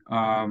 Okay.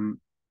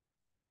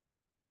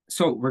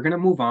 So we're going to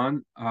move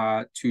on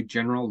to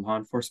general law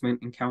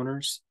enforcement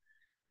encounters.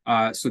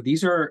 So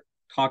these are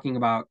talking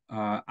about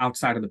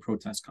outside of the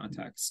protest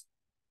context.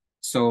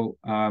 So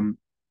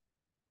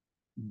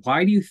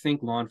why do you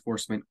think law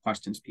enforcement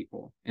questions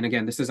people? And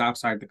again, this is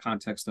outside the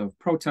context of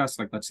protests.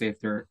 Like, let's say if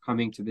they're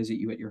coming to visit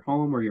you at your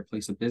home or your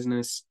place of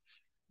business,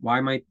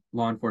 why might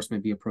law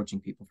enforcement be approaching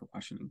people for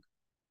questioning?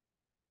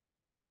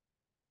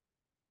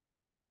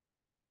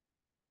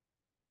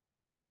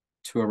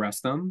 To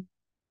arrest them?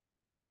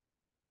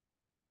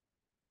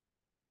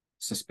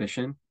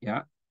 Suspicion?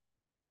 Yeah.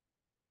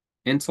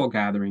 Intel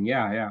gathering?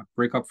 Yeah.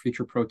 Break up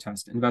future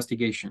protest.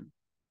 Investigation?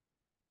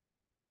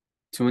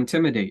 To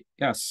intimidate?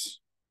 Yes.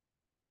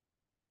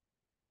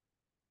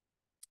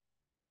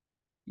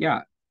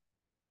 Yeah.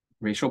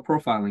 Racial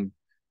profiling?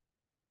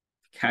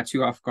 Catch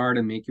you off guard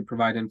and make you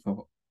provide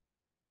info?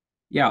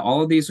 Yeah,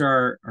 all of these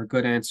are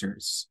good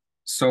answers.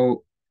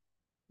 So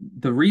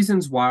the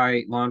reasons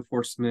why law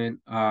enforcement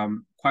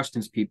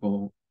questions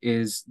people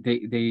is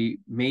they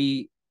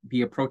may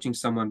be approaching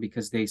someone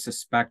because they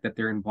suspect that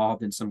they're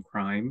involved in some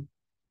crime.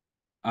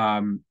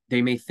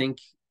 They may think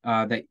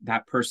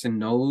that person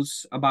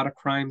knows about a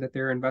crime that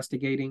they're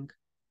investigating.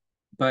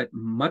 But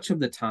much of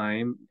the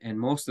time, and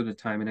most of the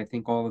time, and I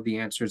think all of the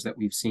answers that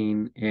we've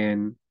seen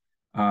in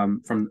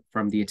from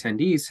the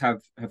attendees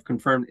have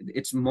confirmed,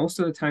 it's most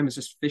of the time is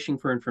just fishing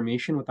for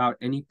information without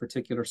any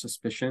particular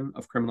suspicion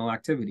of criminal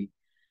activity,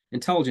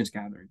 intelligence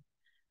gathering.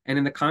 And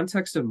in the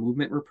context of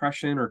movement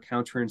repression or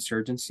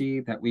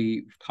counterinsurgency that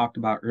we talked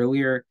about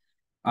earlier,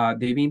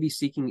 they may be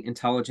seeking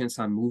intelligence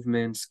on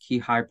movements, key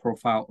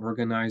high-profile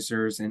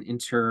organizers, and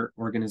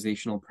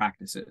inter-organizational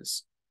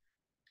practices.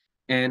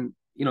 And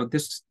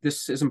this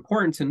is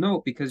important to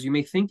note because you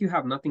may think you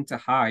have nothing to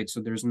hide, so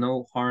there's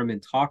no harm in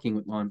talking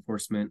with law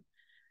enforcement.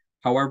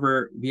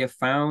 However, we have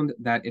found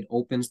that it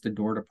opens the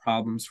door to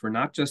problems for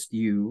not just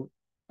you,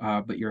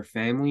 but your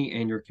family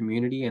and your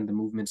community and the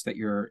movements that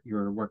you're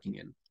working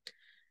in.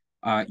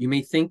 You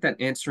may think that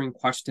answering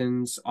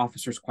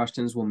officers'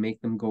 questions will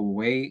make them go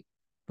away,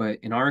 but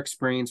in our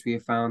experience, we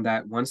have found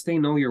that once they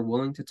know you're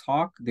willing to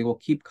talk, they will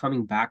keep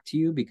coming back to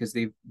you because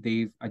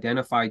they've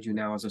identified you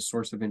now as a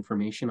source of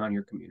information on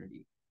your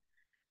community.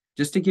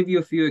 Just to give you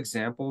a few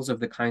examples of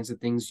the kinds of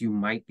things you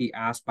might be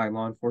asked by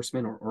law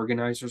enforcement or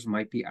organizers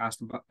might be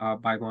asked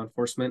by law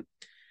enforcement.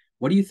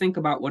 What do you think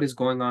about what is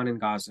going on in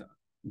Gaza?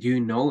 Do you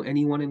know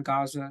anyone in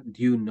Gaza?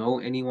 Do you know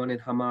anyone in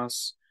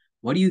Hamas?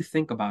 What do you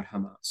think about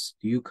Hamas?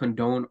 Do you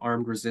condone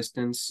armed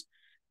resistance?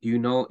 Do you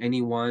know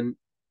anyone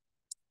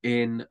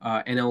in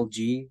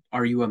NLG?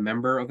 Are you a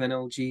member of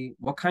NLG?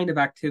 What kind of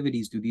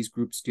activities do these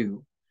groups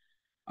do?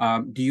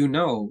 Do you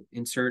know,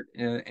 insert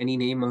any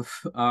name of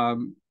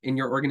in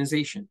your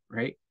organization,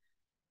 right?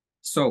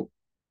 So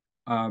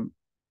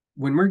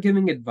when we're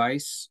giving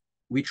advice,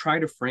 we try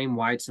to frame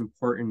why it's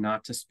important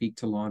not to speak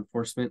to law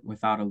enforcement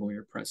without a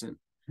lawyer present.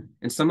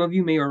 And some of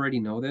you may already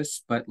know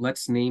this, but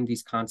let's name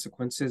these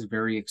consequences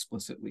very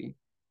explicitly.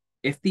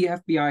 If the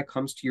FBI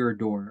comes to your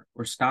door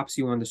or stops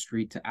you on the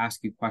street to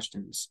ask you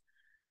questions,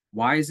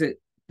 why is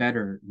it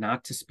better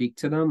not to speak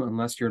to them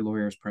unless your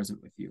lawyer is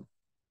present with you?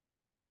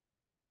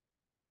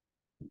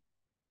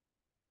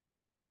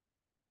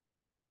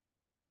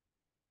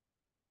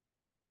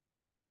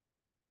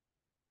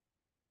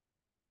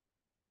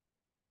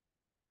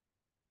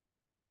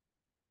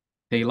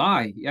 They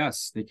lie.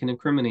 Yes, they can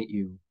incriminate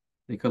you.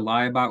 They could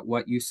lie about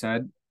what you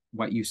said,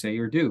 what you say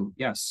or do.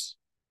 Yes.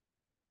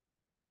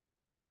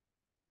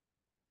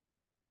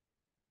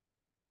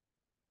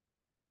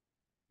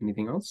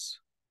 Anything else?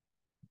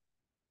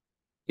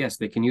 Yes,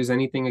 they can use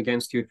anything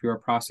against you if you are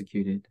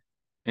prosecuted.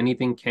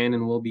 Anything can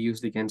and will be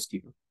used against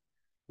you.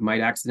 You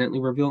might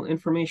accidentally reveal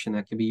information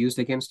that can be used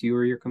against you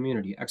or your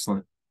community.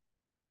 Excellent.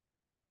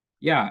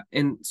 Yeah,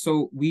 and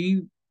so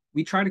we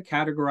try to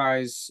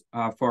categorize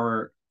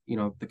for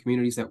the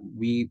communities that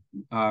we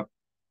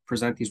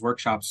present these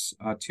workshops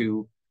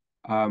to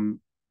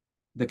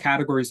the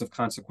categories of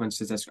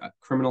consequences as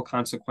criminal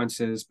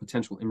consequences,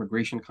 potential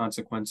immigration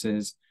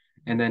consequences,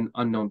 and then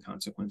unknown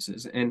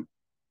consequences. And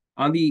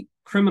on the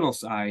criminal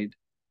side,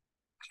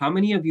 how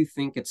many of you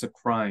think it's a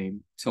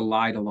crime to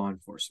lie to law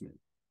enforcement?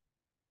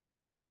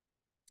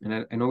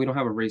 And I know we don't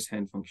have a raise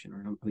hand function, or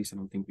at least I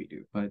don't think we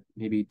do, but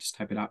maybe just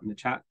type it out in the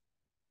chat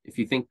if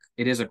you think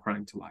it is a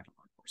crime to lie to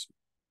law enforcement.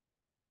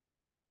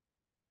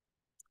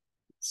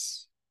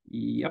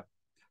 Yep.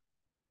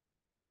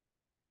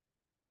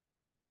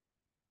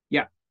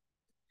 Yeah.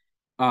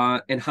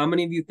 And how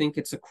many of you think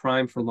it's a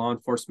crime for law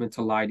enforcement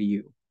to lie to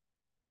you?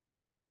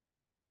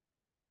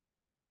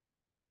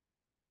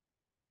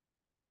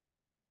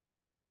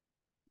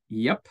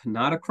 Yep,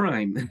 not a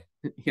crime.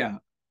 Yeah.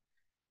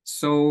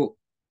 So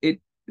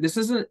this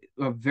is a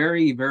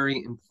very,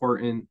 very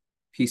important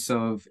piece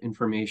of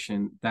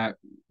information that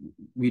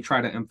we try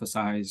to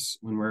emphasize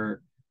when we're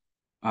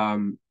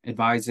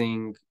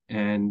advising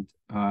and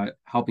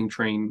helping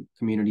train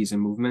communities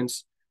and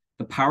movements.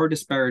 The power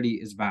disparity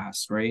is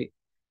vast, right?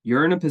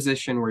 You're in a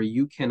position where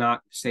you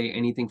cannot say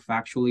anything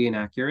factually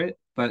inaccurate,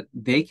 but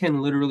they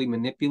can literally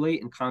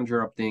manipulate and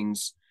conjure up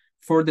things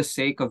for the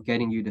sake of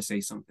getting you to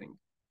say something.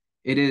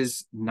 It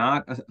is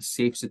not a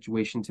safe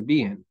situation to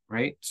be in,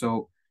 right?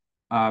 So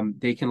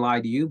they can lie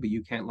to you, but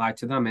you can't lie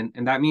to them.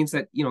 And that means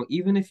that,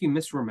 even if you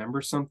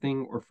misremember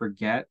something or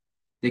forget,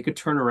 they could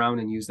turn around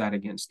and use that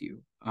against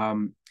you.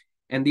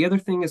 And the other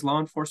thing is law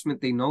enforcement,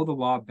 they know the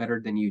law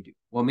better than you do.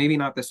 Well, maybe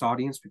not this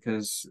audience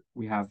because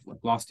we have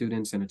law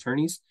students and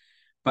attorneys,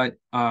 but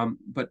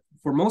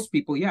for most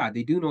people, yeah,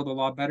 they do know the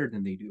law better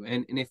than they do.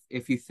 And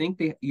if you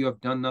think you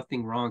have done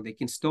nothing wrong, they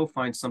can still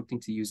find something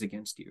to use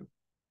against you.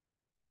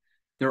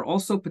 There are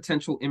also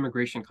potential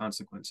immigration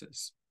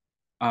consequences.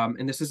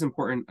 And this is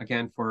important,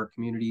 again, for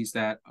communities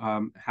that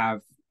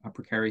have a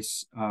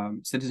precarious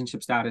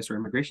citizenship status or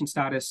immigration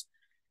status.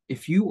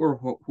 If you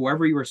or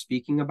whoever you are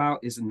speaking about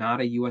is not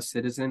a U.S.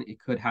 citizen, it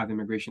could have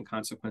immigration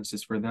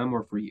consequences for them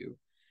or for you.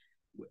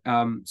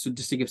 So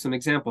just to give some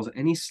examples,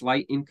 any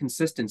slight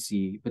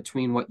inconsistency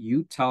between what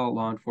you tell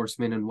law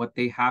enforcement and what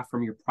they have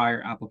from your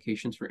prior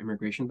applications for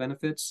immigration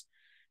benefits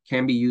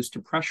can be used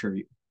to pressure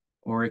you,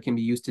 or it can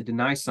be used to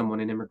deny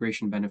someone an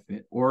immigration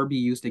benefit or be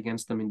used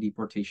against them in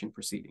deportation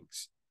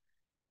proceedings.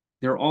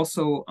 There are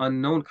also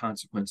unknown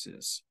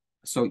consequences.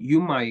 So you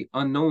might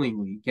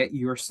unknowingly get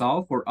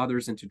yourself or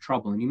others into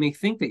trouble. And you may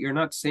think that you're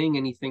not saying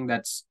anything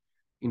that's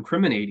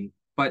incriminating,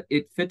 but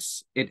it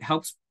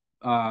helps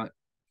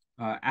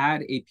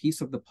add a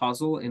piece of the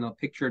puzzle in a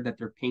picture that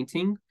they're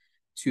painting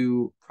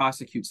to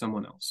prosecute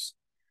someone else.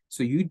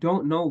 So you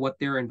don't know what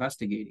they're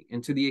investigating.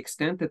 And to the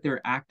extent that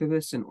they're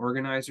activists and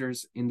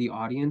organizers in the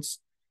audience,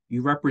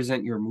 you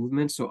represent your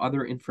movement. So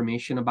other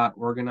information about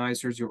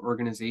organizers, your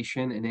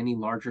organization, and any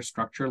larger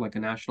structure like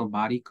a national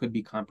body could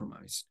be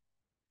compromised.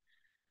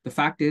 The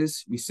fact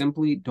is, we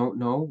simply don't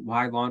know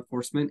why law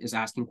enforcement is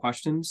asking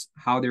questions,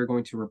 how they're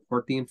going to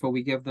report the info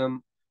we give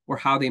them, or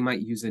how they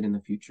might use it in the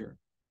future.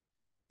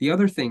 The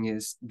other thing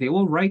is they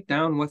will write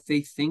down what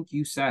they think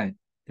you said.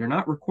 They're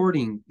not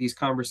recording these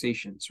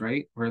conversations,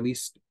 right? Or at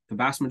least the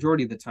vast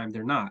majority of the time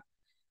they're not.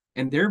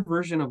 And their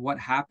version of what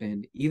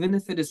happened, even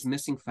if it is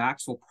missing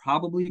facts, will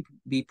probably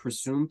be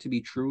presumed to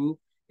be true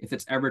if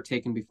it's ever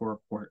taken before a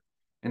court.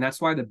 And that's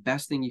why the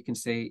best thing you can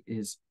say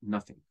is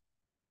nothing.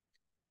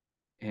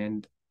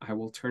 And I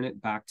will turn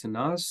it back to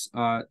Naz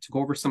to go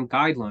over some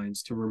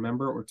guidelines to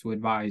remember or to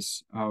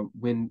advise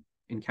when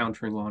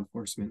encountering law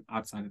enforcement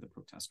outside of the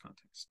protest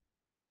context.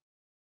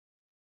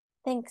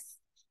 Thanks.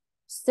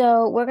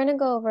 So we're going to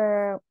go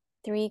over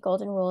 3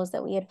 golden rules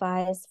that we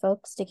advise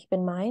folks to keep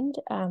in mind.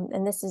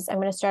 And this is, I'm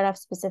going to start off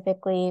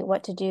specifically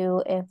what to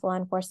do if law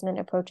enforcement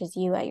approaches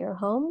you at your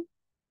home.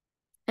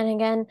 And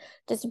again,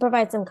 just to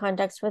provide some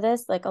context for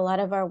this, like a lot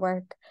of our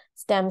work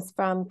stems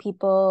from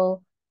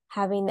people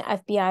having the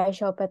FBI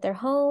show up at their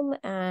home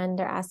and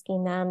they're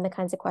asking them the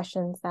kinds of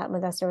questions that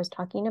Mudassir was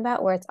talking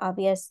about, where it's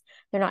obvious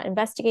they're not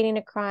investigating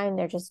a crime,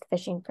 they're just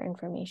fishing for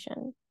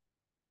information.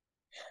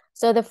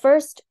 So the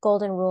first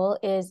golden rule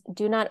is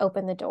do not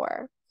open the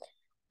door.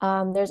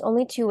 There's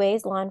only 2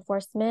 ways law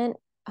enforcement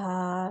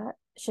can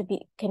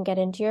get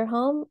into your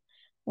home.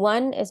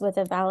 One is with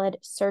a valid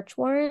search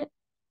warrant,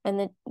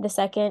 and the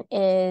second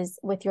is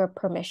with your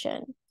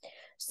permission.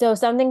 So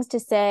some things to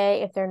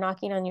say if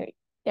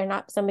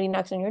somebody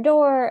knocks on your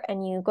door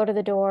and you go to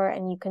the door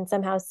and you can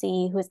somehow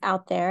see who's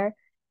out there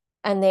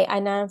and they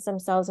announce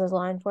themselves as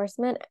law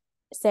enforcement,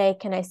 say,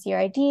 can I see your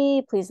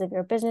ID? Please leave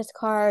your business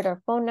card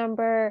or phone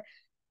number.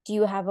 Do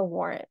you have a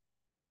warrant?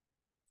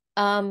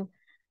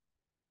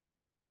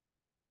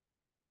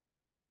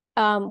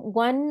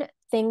 One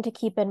thing to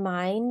keep in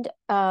mind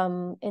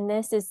in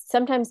this is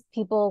sometimes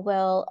people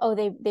will,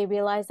 they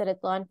realize that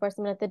it's law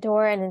enforcement at the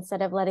door, and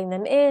instead of letting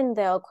them in,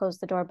 they'll close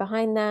the door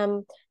behind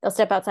them. They'll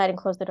step outside and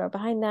close the door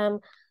behind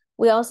them.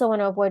 We also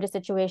want to avoid a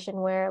situation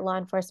where law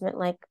enforcement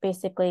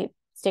basically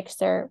sticks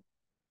their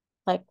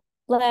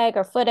leg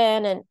or foot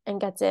in and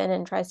gets in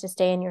and tries to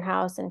stay in your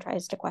house and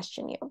tries to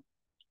question you.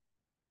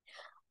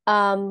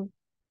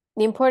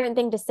 The important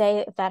thing to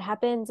say if that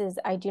happens is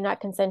I do not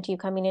consent to you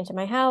coming into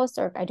my house,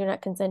 or I do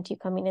not consent to you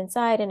coming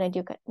inside, and I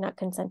do not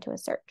consent to a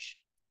search.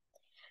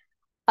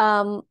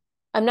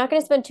 I'm not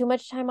going to spend too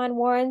much time on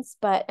warrants,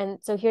 and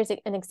so here's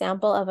an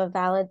example of a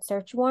valid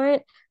search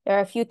warrant. There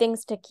are a few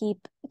things to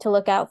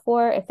look out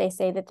for if they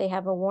say that they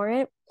have a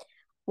warrant.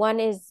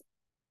 One is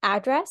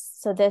address.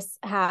 So this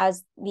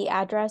has the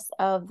address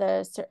of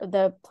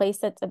the place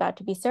that's about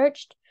to be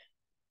searched,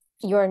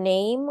 your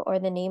name or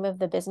the name of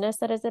the business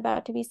that is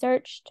about to be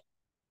searched,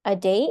 a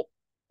date,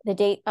 the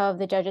date of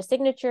the judge's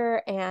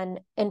signature,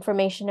 and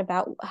information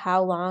about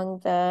how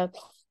long the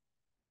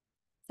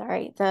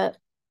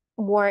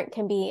warrant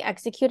can be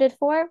executed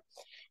for,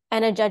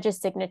 and a judge's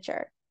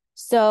signature.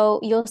 So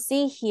you'll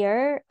see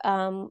here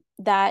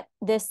that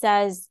this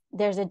says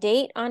there's a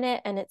date on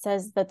it, and it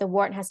says that the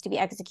warrant has to be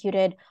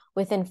executed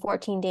within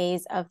 14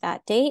 days of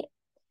that date.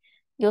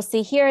 You'll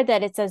see here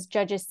that it says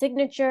judge's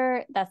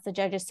signature. That's the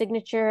judge's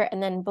signature.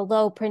 And then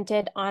below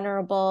printed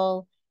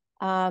Honorable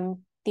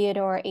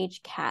Theodore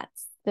H.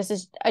 Katz. This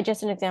is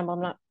just an example.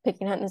 I'm not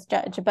picking on this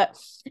judge, but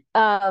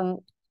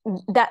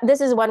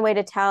this is one way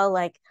to tell,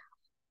 like,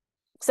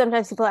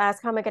 sometimes people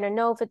ask, how am I going to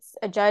know if it's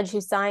a judge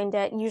who signed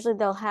it? Usually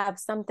they'll have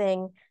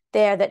something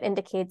there that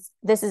indicates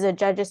this is a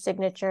judge's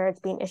signature. It's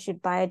being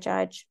issued by a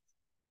judge.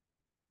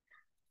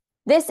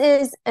 This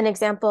is an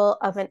example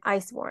of an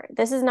ICE warrant.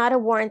 This is not a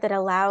warrant that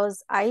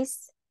allows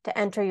ICE to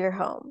enter your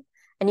home.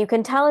 And you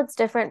can tell it's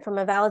different from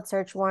a valid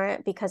search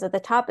warrant because at the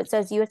top it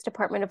says U.S.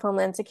 Department of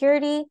Homeland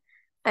Security,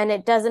 and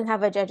it doesn't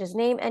have a judge's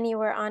name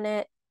anywhere on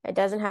it. It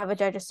doesn't have a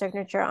judge's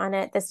signature on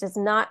it. This does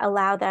not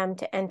allow them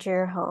to enter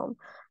your home.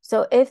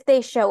 So if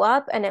they show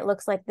up and it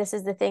looks like this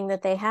is the thing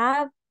that they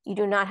have, you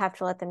do not have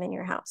to let them in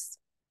your house.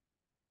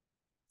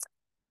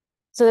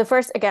 So the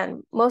first,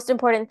 again, most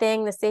important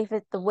thing,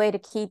 the way to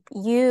keep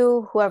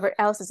you, whoever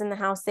else is in the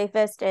house,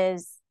 safest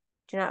is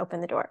do not open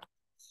the door.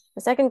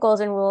 The second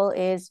golden rule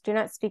is do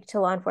not speak to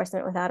law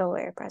enforcement without a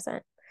lawyer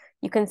present.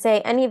 You can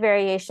say any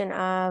variation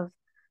of,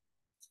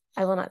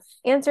 I will not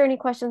answer any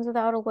questions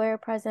without a lawyer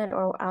present,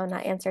 or I will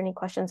not answer any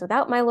questions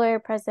without my lawyer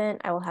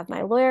present. I will have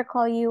my lawyer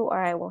call you, or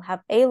I will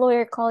have a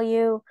lawyer call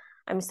you.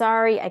 I'm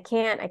sorry, I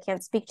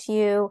can't speak to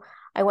you.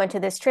 I went to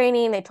this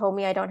training. They told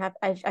me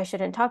I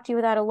shouldn't talk to you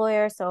without a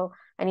lawyer, so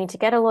I need to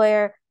get a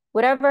lawyer.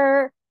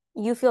 Whatever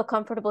you feel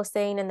comfortable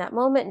saying in that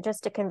moment,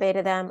 just to convey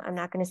to them, I'm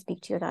not going to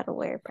speak to you without a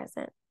lawyer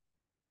present.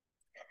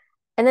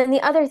 And then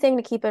the other thing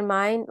to keep in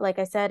mind, like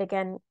I said,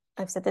 again,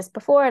 I've said this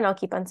before, and I'll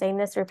keep on saying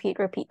this, repeat.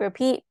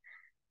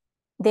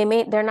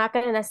 They're not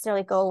going to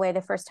necessarily go away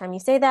the first time you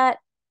say that.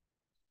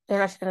 They're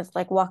not just going to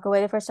like walk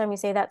away the first time you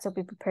say that. So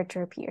be prepared to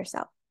repeat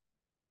yourself.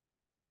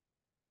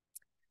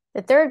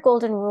 The third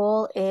golden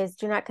rule is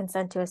do not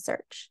consent to a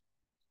search.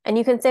 And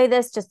you can say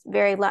this just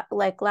very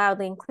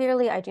loudly and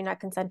clearly. I do not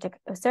consent to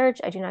a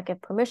search. I do not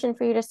give permission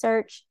for you to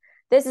search.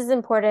 This is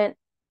important.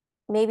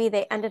 Maybe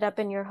they ended up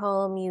in your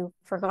home. You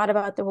forgot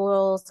about the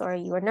rules, or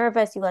you were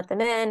nervous. You let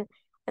them in,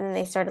 and then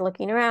they started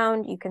looking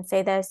around. You can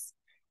say this.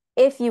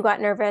 If you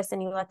got nervous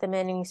and you let them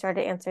in and you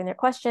started answering their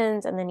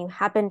questions, and then you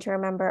happen to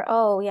remember,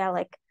 oh yeah,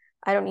 like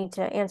I don't need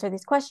to answer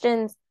these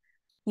questions,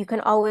 you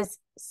can always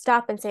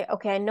stop and say,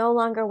 okay, I no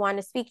longer want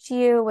to speak to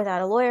you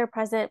without a lawyer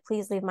present.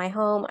 Please leave my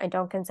home. I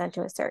don't consent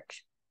to a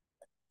search.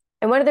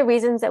 And one of the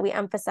reasons that we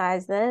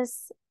emphasize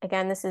this,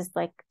 again, this is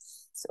like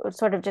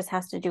sort of just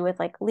has to do with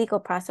like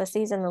legal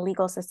processes and the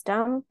legal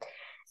system,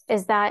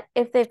 is that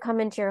if they've come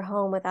into your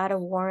home without a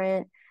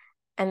warrant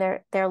and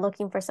they're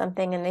looking for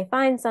something and they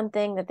find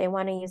something that they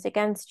want to use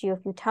against you, if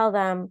you tell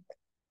them,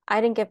 I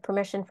didn't give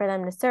permission for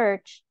them to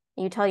search,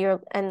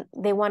 and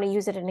they want to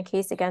use it in a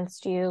case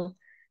against you,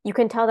 you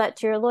can tell that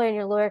to your lawyer, and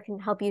your lawyer can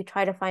help you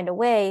try to find a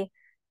way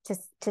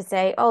to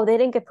say, oh, they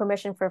didn't give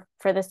permission for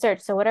the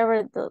search. So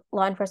whatever the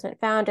law enforcement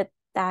found at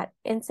that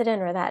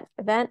incident or that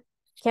event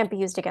can't be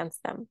used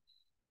against them.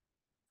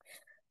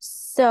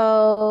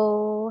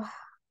 So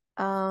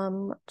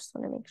just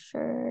want to make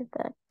sure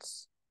that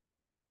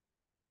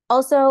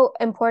also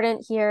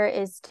important here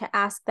is to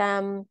ask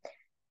them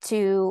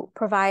to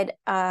provide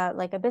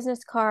like a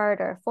business card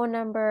or a phone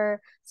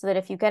number so that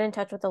if you get in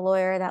touch with a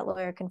lawyer, that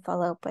lawyer can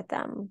follow up with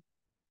them.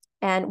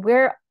 And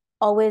we're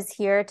always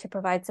here to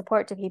provide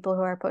support to people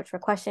who are approached for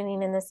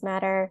questioning in this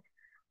matter.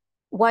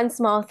 One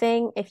small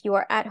thing, if you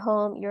are at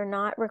home, you're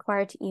not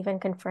required to even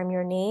confirm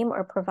your name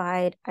or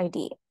provide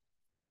ID.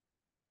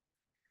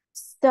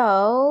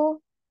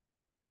 So,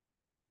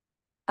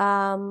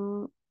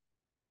 and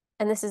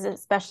this is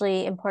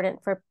especially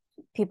important for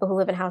people who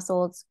live in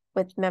households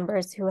with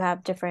members who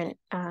have different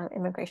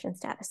immigration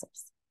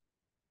statuses.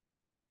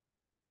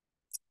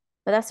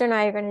 Vanessa and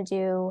I are going to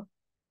do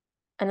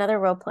another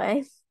role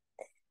play.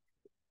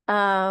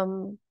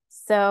 So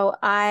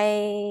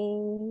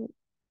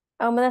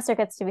Vanessa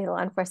gets to be the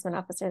law enforcement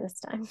officer this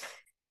time.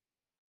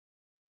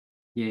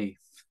 Yay.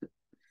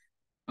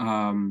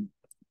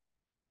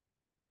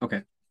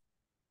 Okay.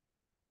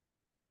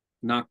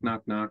 Knock,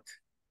 knock, knock.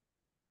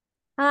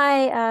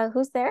 Hi,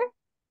 who's there?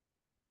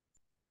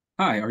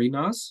 Hi, are you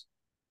Naz?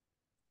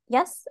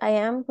 Yes, I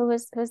am.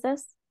 Who's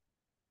this?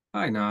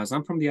 Hi, Naz.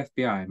 I'm from the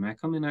FBI. May I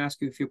come in and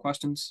ask you a few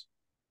questions?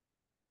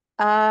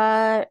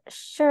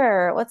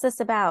 Sure. What's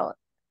this about?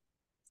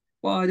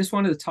 Well, I just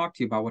wanted to talk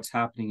to you about what's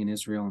happening in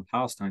Israel and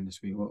Palestine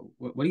this week.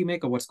 What do you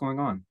make of what's going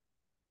on?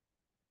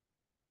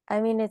 I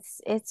mean,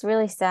 it's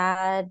really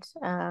sad.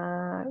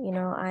 I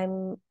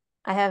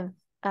have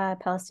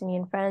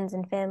Palestinian friends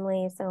and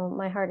family, so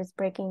my heart is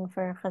breaking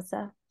for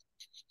Gaza.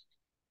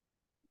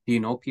 Do you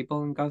know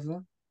people in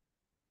Gaza?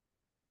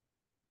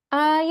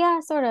 Yeah,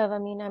 sort of. I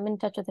mean, I'm in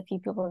touch with a few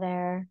people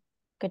there,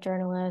 good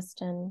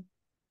journalist, and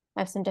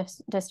I have some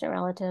distant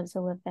relatives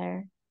who live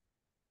there.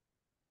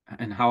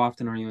 And how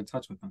often are you in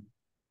touch with them?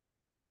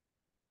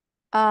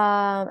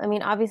 I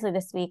mean, obviously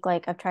this week,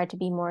 like I've tried to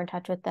be more in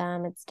touch with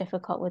them. It's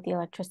difficult with the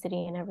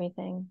electricity and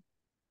everything.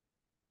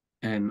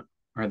 And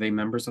are they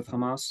members of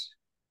Hamas?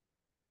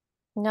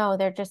 No,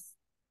 they're just,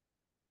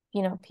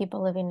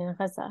 people living in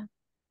Gaza.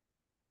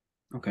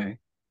 Okay.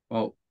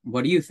 Well,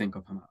 what do you think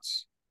of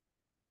Hamas?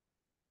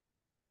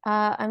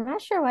 I'm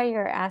not sure why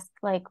you're asked,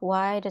 like,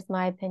 why does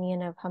my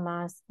opinion of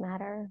Hamas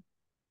matter?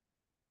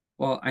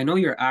 Well, I know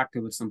you're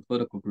active with some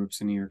political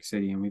groups in New York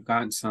City, and we've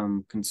gotten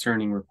some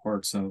concerning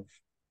reports of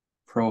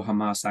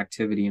pro-Hamas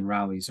activity and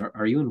rallies.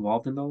 Are you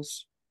involved in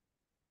those?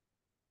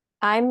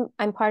 I'm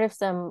part of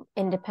some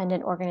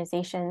independent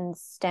organizations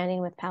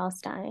standing with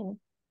Palestine.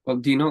 Well,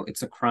 do you know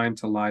it's a crime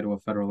to lie to a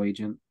federal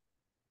agent?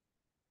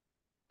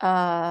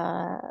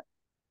 Uh,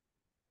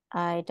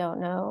 I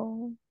don't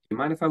know. Do you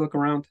mind if I look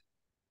around?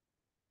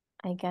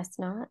 I guess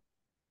not.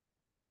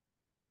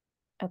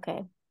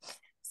 Okay.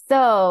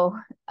 So,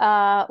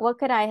 what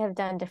could I have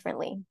done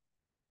differently?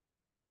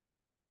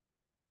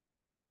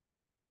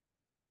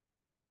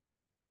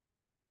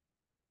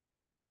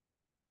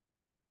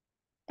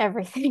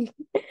 Everything.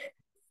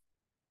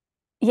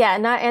 Yeah,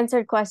 not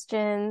answered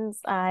questions.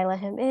 I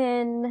let him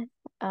in.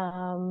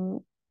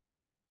 Um,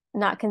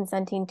 Not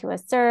consenting to a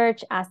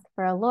search, ask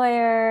for a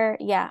lawyer.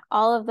 Yeah,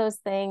 all of those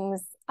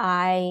things.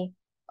 I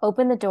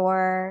opened the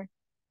door.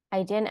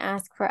 I didn't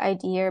ask for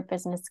ID or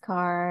business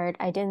card.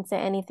 I didn't say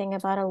anything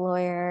about a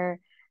lawyer.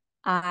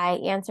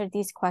 I answered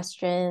these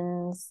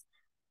questions.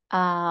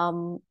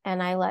 And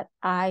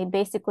I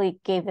basically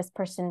gave this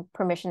person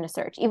permission to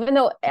search, even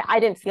though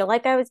I didn't feel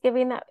like I was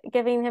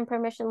giving him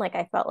permission. Like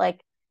I felt like,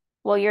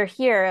 well, you're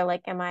here.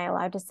 Like, am I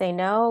allowed to say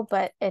no?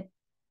 But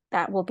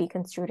that will be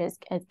construed as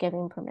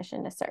giving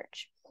permission to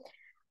search.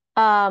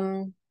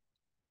 Um,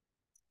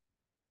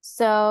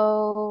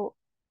 so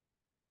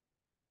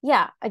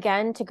yeah,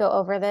 again, to go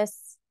over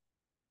this,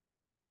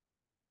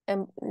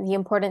 the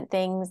important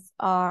things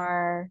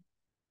are,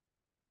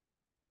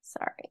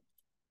 sorry,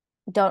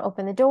 don't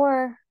open the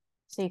door.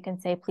 So you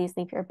can say, please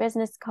leave your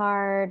business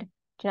card.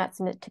 Do not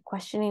submit to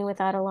questioning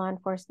without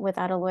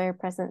without a lawyer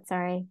present.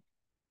 Sorry.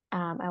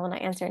 I will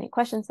not answer any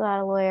questions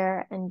without a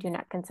lawyer, and do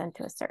not consent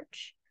to a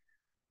search.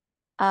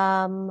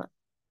 Um,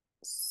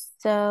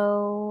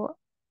 so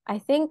I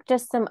think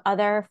just some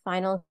other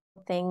final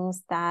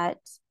things that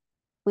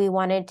we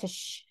wanted to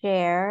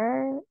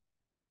share.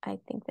 I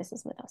think this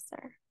is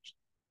Mudassar.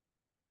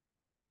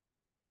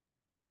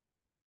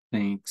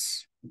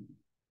 Thanks.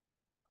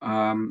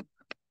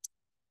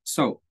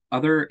 So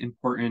other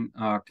important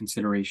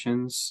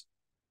considerations.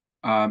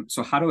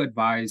 So how to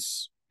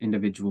advise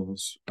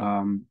individuals.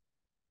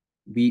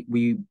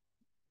 We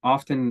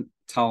often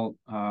tell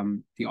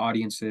the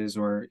audiences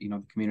or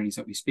the communities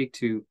that we speak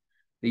to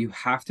that you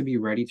have to be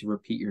ready to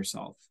repeat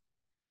yourself.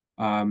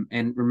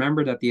 And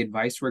remember that the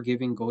advice we're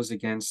giving goes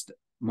against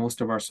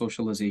most of our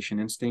socialization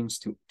instincts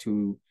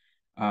to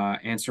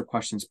answer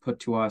questions put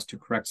to us, to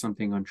correct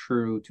something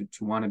untrue,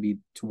 to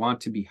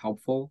want to be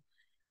helpful.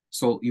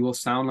 So you will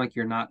sound like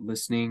you're not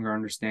listening or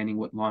understanding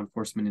what law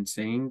enforcement is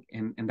saying,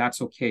 and that's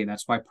okay.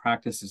 That's why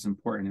practice is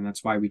important, and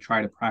that's why we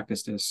try to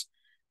practice this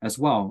as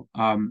well.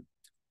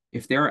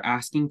 If they're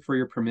asking for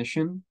your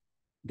permission,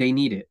 they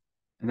need it,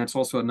 and that's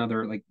also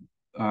another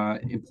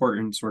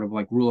important sort of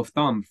like rule of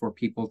thumb for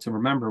people to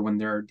remember when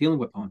they're dealing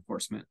with law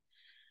enforcement.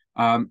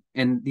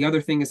 And the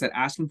other thing is that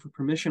asking for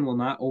permission will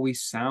not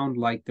always sound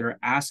like they're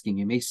asking.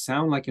 It may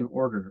sound like an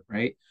order,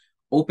 right?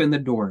 Open the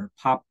door,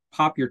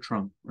 pop your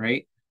trunk,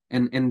 right?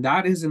 And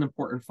that is an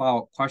important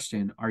follow-up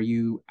question. Are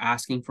you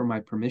asking for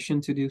my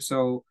permission to do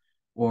so,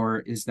 or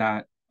is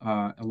that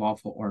a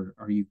lawful order?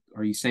 Are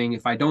you saying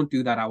if I don't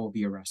do that, I will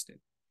be arrested?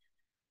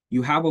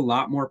 You have a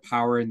lot more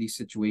power in these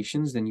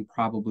situations than you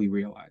probably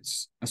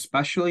realize,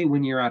 especially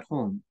when you're at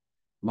home.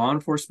 Law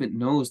enforcement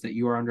knows that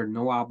you are under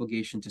no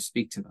obligation to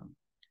speak to them.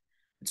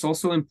 It's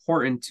also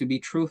important to be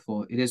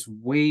truthful. It is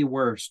way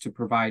worse to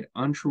provide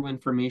untrue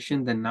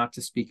information than not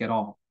to speak at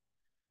all.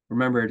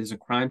 Remember, it is a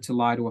crime to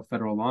lie to a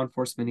federal law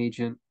enforcement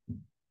agent.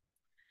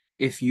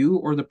 If you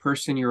or the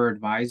person you're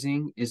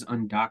advising is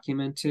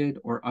undocumented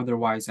or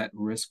otherwise at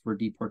risk for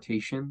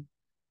deportation,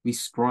 we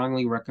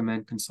strongly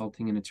recommend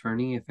consulting an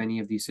attorney if any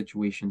of these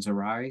situations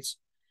arise,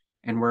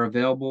 and we're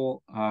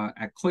available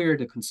at Clear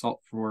to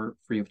consult for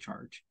free of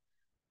charge.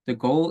 The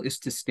goal is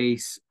to stay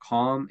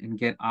calm and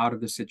get out of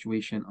the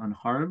situation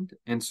unharmed.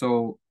 And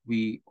so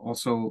we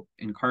also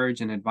encourage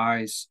and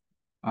advise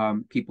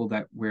people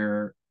that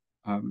we're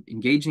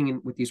engaging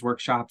with these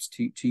workshops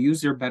to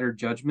use their better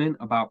judgment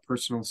about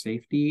personal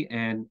safety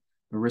and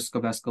the risk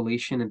of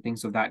escalation, and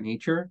things of that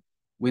nature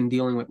when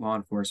dealing with law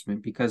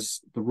enforcement,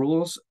 because the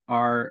rules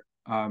are,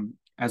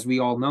 as we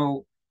all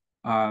know,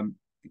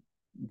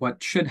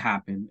 what should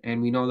happen.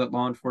 And we know that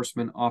law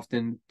enforcement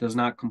often does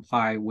not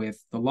comply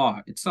with the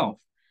law itself.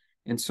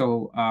 And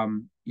so,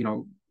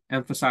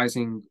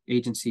 emphasizing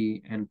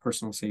agency and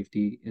personal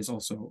safety is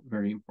also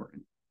very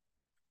important.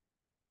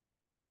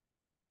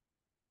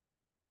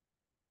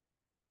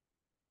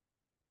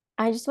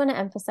 I just want to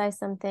emphasize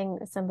something.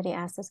 Somebody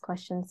asked this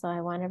question, so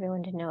I want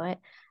everyone to know it.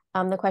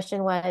 The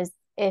question was,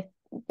 if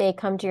they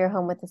come to your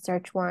home with a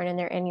search warrant and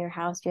they're in your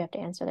house, do you have to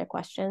answer their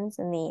questions?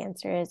 And the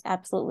answer is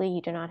absolutely,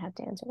 you do not have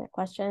to answer their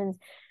questions.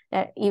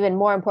 That even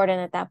more important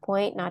at that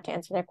point, not to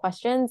answer their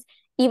questions,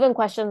 even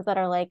questions that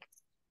are like,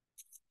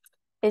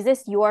 is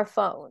this your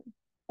phone?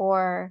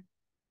 Or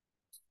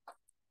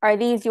are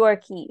these your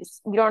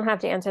keys? You don't have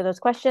to answer those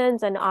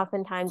questions. And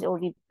oftentimes it will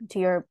be to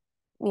your,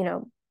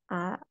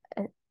 it'll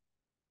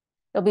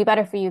be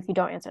better for you if you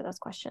don't answer those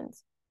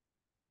questions.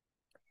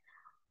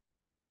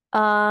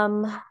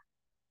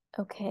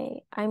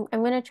 Okay, I'm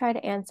going to try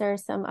to answer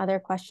some other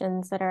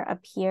questions that are up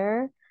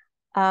here.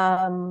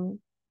 Are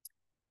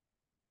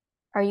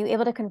you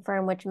able to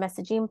confirm which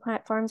messaging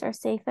platforms are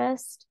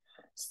safest?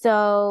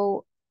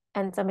 So,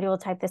 and somebody will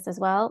type this as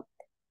well.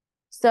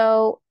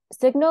 So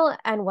Signal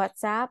and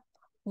WhatsApp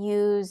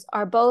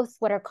are both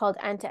what are called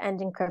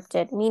end-to-end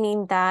encrypted,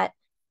 meaning that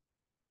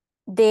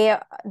the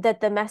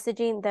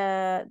messaging,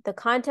 the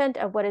content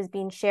of what is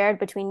being shared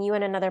between you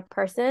and another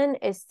person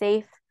is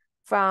safe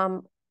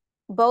from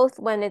both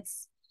when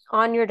it's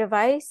on your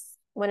device,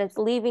 when it's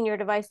leaving your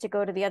device to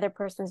go to the other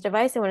person's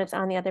device, and when it's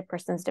on the other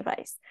person's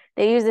device.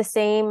 They use the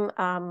same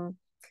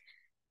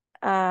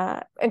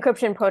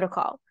encryption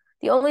protocol.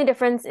 The only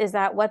difference is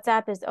that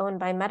WhatsApp is owned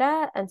by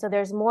Meta, and so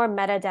there's more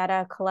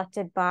metadata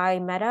collected by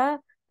Meta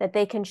that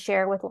they can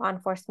share with law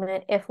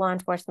enforcement if law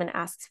enforcement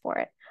asks for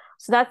it.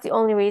 So that's the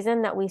only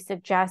reason that we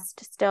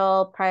suggest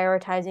still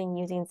prioritizing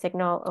using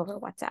Signal over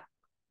WhatsApp.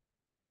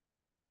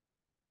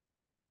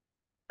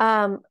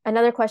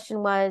 Another question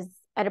was,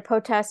 at a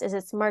protest, is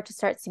it smart to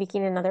start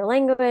speaking another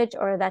language,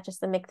 or that just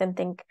to make them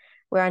think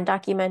we're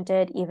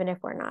undocumented, even if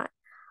we're not?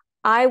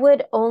 I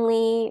would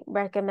only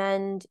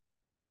recommend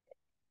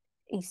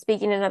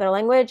speaking another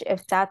language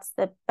if that's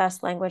the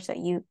best language that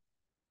you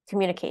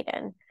communicate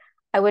in.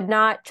 I would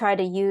not try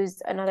to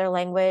use another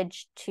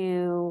language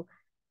to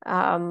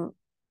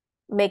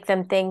make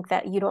them think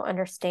that you don't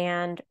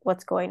understand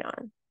what's going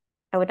on.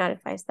 I would not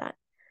advise that.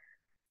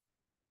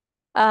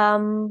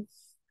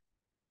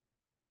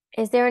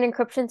 Is there an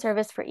encryption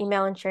service for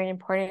email and sharing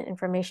important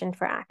information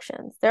for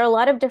actions? There are a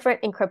lot of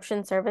different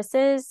encryption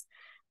services.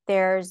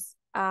 There's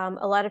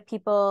a lot of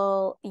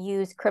people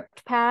use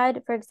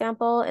CryptPad, for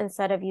example,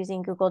 instead of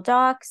using Google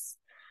Docs.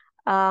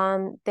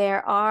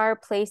 There are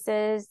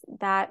places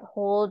that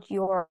hold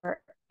your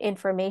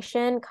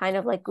information, kind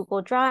of like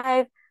Google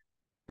Drive,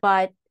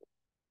 but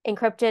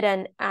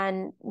encrypted,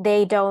 and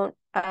they don't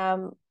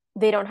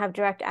have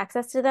direct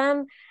access to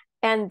them.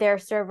 And their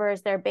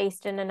servers, they're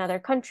based in another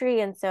country.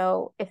 And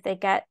so if they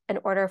get an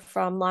order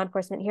from law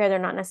enforcement here, they're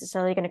not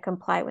necessarily going to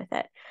comply with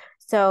it.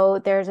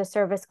 So there's a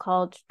service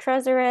called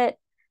Trezorit.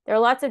 There are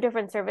lots of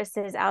different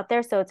services out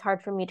there, so it's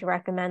hard for me to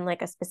recommend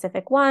like a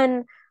specific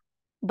one.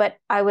 But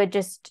I would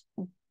just,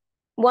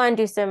 one,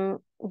 do some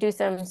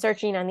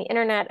searching on the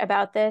internet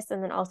about this,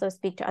 and then also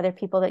speak to other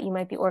people that you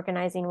might be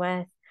organizing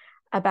with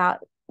about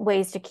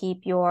ways to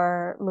keep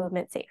your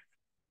movement safe.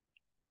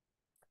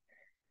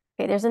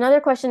 Okay, there's another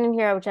question in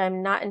here which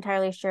I'm not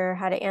entirely sure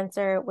how to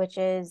answer, which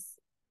is,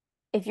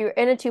 if you're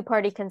in a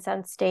two-party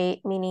consent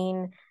state,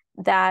 meaning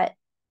that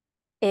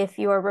if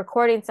you're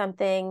recording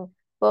something,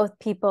 both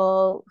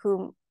people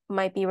who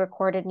might be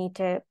recorded need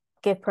to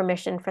give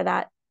permission for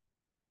that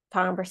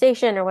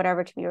conversation or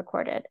whatever to be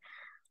recorded.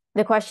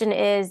 The question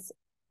is,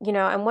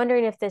 I'm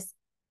wondering if that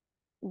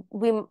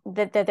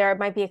there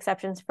might be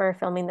exceptions for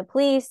filming the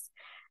police,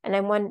 and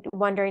I'm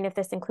wondering if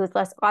this includes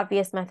less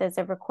obvious methods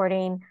of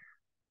recording.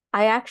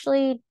 I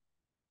actually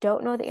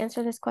don't know the answer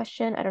to this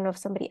question. I don't know if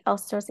somebody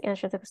else knows the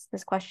answer to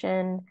this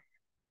question.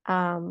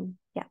 Yeah.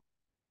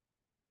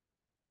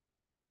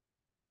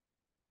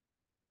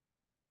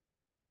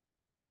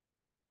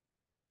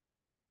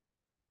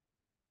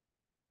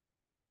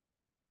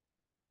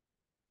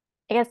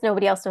 I guess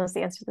nobody else knows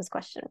the answer to this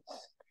question.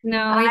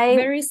 No, it's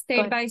very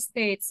state by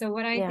state. So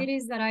what I did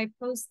is that I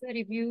posted,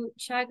 if you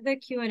check the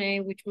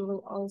Q&A, which we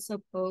will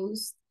also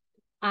post,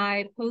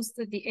 I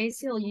posted the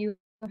ACLU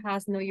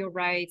has Know Your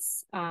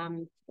Rights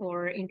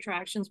or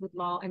interactions with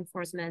law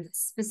enforcement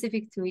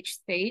specific to each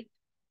state.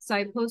 So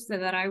I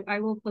posted that. I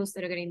will post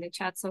it again in the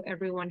chat so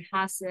everyone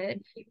has it.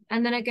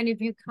 And then again,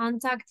 if you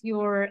contact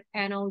your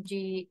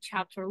NLG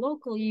chapter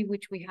locally,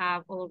 which we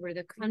have all over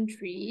the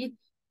country,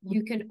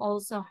 you can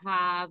also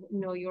have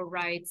Know Your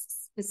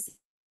Rights specific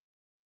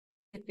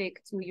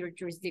to your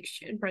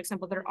jurisdiction. For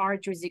example, there are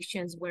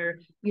jurisdictions where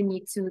you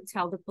need to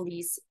tell the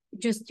police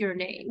just your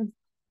name.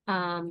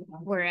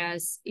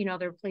 whereas in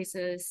other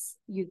places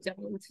you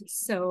don't.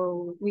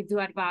 So we do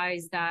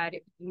advise that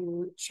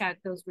you check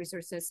those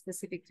resources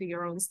specific to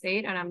your own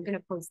state, and I'm going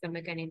to post them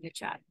again in the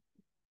chat.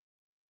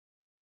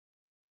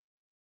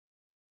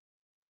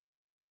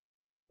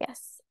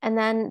 Yes. And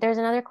then there's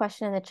another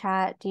question in the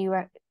chat. Do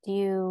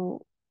you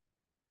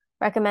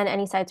recommend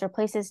any sites or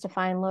places to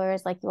find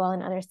lawyers like you all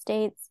in other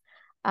states?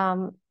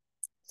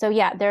 So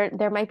yeah,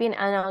 there might be an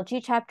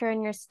NLG chapter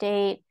in your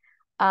state,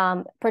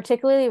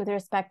 particularly with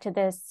respect to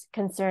this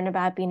concern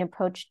about being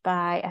approached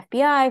by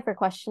FBI for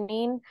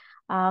questioning.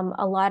 There are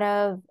a lot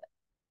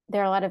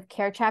of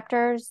CARE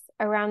chapters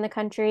around the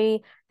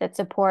country that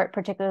support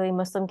particularly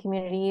Muslim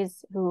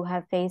communities who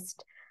have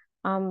faced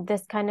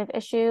this kind of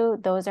issue.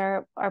 Those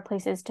are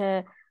places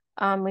to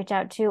reach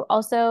out to.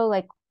 Also,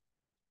 like,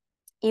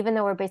 even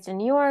though we're based in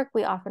New York,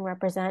 we often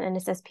represent and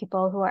assist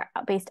people who are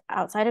based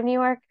outside of New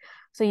York.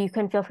 So you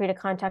can feel free to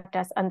contact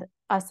us in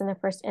the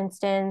first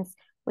instance.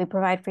 We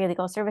provide free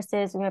legal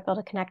services. We might be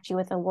able to connect you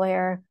with a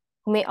lawyer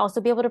who may also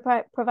be able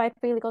to provide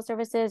free legal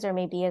services, or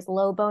maybe as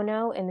low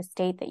bono in the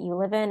state that you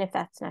live in if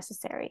that's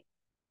necessary.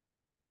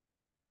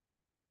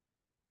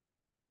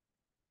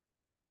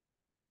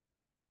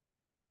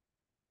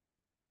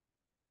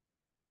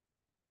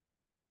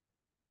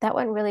 That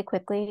went really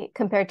quickly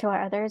compared to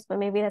our others, but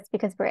maybe that's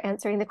because we're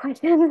answering the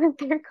questions as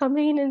they're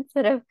coming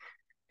instead of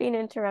being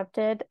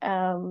interrupted.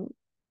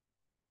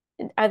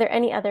 Are there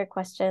any other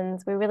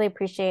questions? We really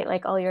appreciate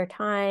like all your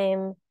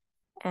time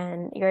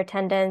and your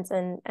attendance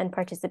and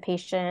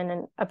participation,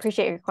 and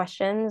appreciate your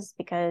questions,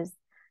 because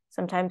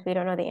sometimes we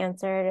don't know the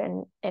answer,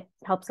 and it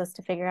helps us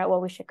to figure out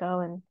what we should go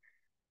and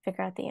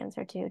figure out the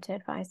answer to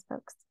advise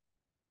folks.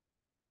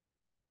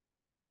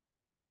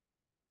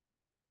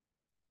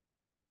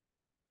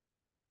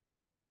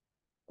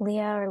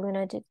 Leah or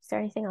Luna, is there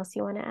anything else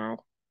you want to add?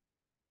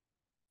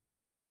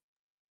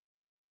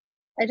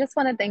 I just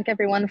want to thank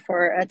everyone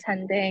for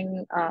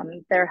attending.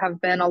 There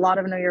have been a lot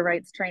of Know Your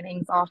Rights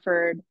trainings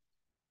offered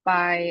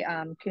by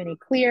CUNY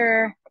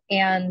CLEAR,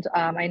 and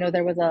I know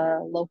there was a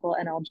local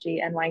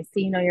NLG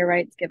NYC Know Your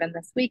Rights given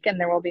this week, and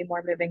there will be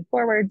more moving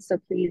forward. So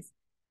please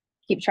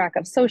keep track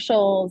of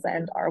socials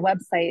and our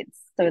websites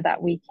so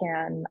that we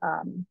can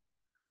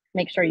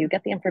make sure you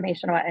get the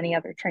information about any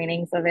other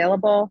trainings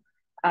available.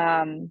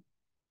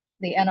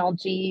 The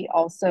NLG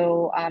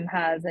also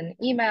has an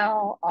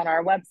email on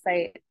our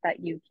website that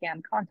you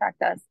can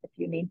contact us if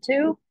you need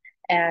to.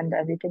 And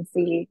as you can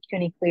see,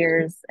 CUNY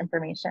CLEAR's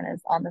information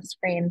is on the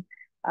screen.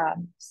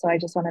 So I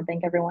just want to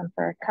thank everyone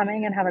for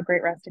coming, and have a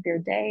great rest of your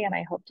day. And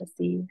I hope to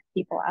see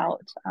people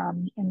out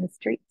in the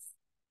streets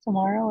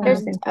tomorrow.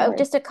 There's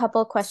just a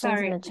couple questions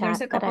in the chat.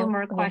 There's a couple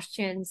more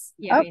questions.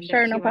 Yeah, oh,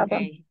 sure, no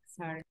problem.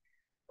 Sorry.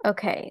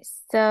 Okay,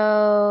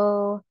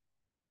 so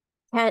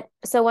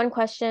one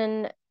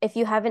question: if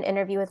you have an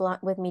interview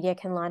with media,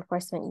 can law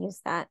enforcement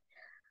use that?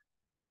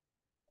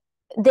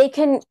 They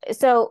can.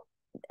 So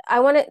I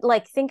want to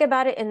like think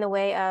about it in the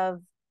way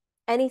of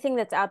anything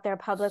that's out there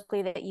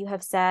publicly that you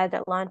have said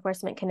that law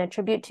enforcement can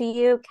attribute to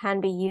you can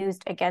be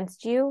used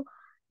against you.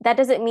 That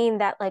doesn't mean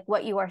that like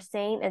what you are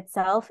saying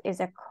itself is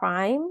a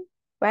crime,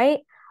 right?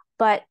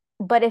 But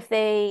if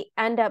they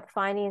end up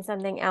finding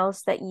something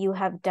else that you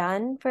have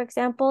done, for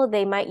example,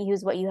 they might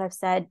use what you have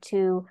said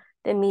to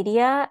the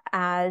media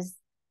as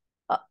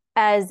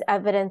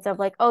evidence of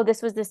like, oh,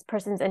 this was this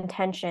person's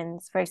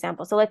intentions, for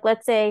example. So like,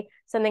 let's say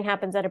something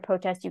happens at a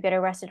protest, you get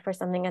arrested for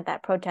something at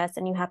that protest,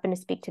 and you happen to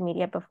speak to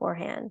media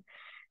beforehand.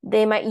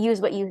 They might use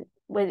what you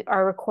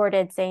are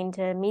recorded saying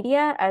to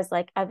media as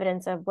like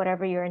evidence of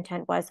whatever your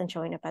intent was in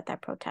showing up at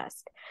that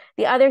protest.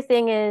 The other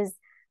thing is,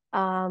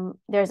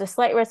 there's a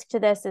slight risk to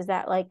this, is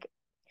that like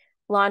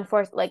law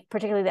enforcement, like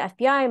particularly the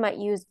FBI, might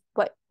use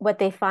what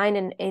they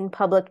find in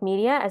public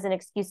media as an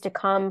excuse to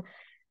come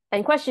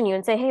and question you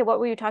and say, hey,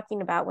 what were you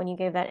talking about when you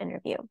gave that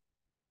interview?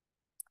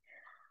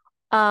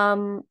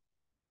 There's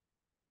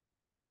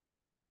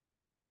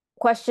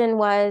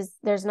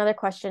another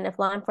question: if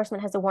law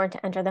enforcement has a warrant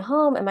to enter the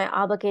home, am I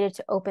obligated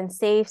to open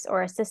safes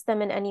or assist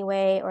them in any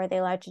way, or are they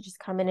allowed to just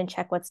come in and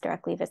check what's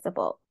directly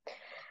visible?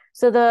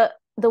 So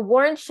the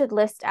warrant should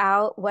list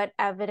out what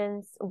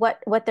evidence,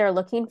 what they're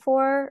looking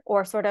for,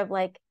 or sort of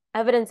like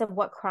evidence of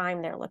what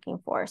crime they're looking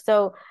for.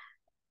 So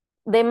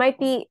they might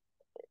be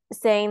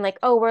saying like,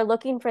 oh, we're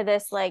looking for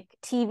this like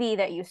TV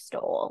that you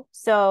stole.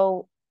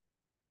 So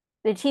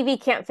the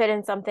TV can't fit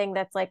in something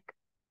that's like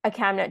a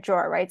cabinet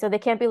drawer, right? So they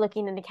can't be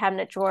looking in the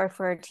cabinet drawer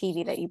for a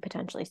TV that you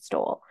potentially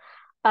stole.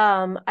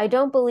 I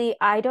don't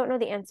know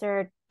the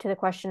answer to the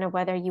question of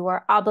whether you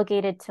are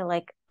obligated to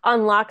like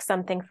unlock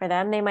something for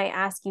them. They might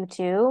ask you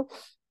to.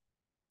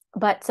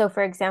 But so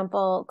for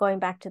example, going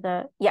back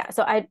to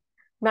so I'm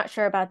not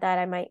sure about that.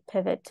 I might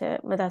pivot to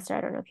Modesta.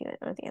 I don't know if you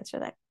know the answer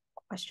to that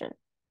question.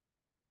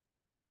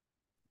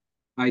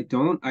 I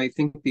don't. I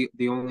think the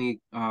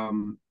only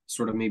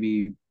sort of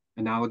maybe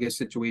analogous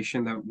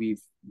situation that we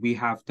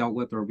have dealt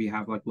with, or we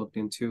have like looked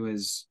into,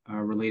 is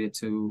related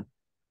to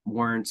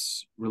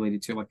warrants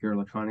related to like your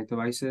electronic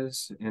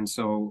devices. And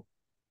so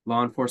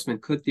law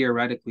enforcement could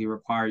theoretically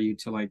require you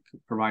to like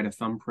provide a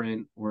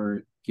thumbprint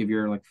or give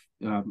your like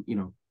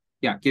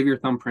give your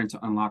thumbprint to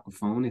unlock a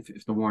phone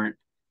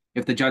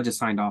if the judge has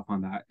signed off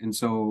on that. And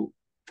so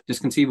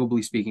just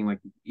conceivably speaking, like,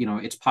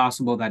 it's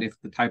possible that if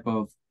the type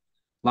of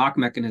lock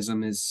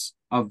mechanism is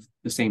of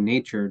the same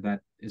nature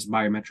that is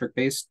biometric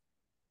based,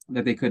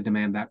 that they could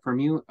demand that from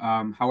you.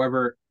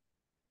 However,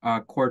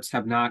 courts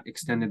have not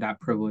extended that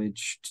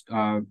privilege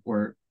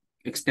or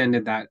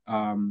extended that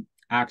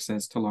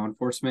access to law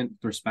enforcement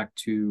with respect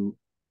to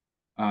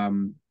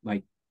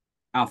like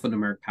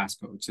alphanumeric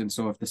passcodes. And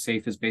so if the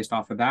safe is based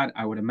off of that,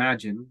 I would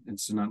imagine,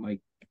 it's not like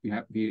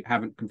we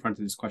haven't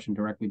confronted this question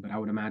directly, but I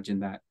would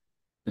imagine that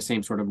the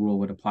same sort of rule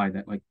would apply,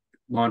 that like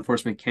law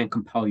enforcement can't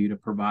compel you to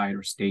provide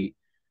or state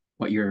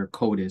what your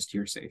code is to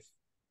your safe.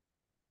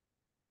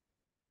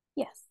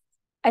 Yes.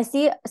 I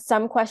see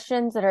some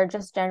questions that are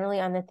just generally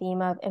on the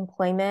theme of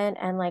employment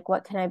and like,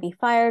 what can I be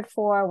fired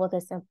for? Will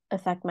this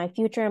affect my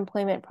future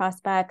employment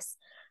prospects?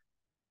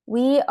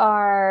 We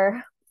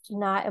are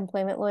not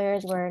employment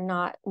lawyers.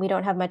 We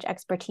don't have much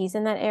expertise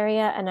in that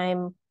area.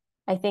 And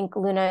I think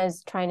Luna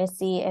is trying to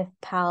see if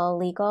Pal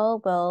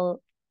Legal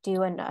will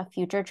do a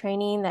future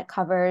training that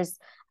covers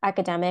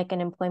academic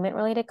and employment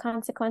related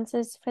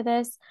consequences for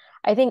this.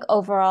 I think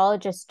overall,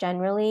 just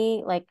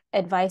generally, like,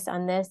 advice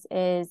on this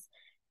is,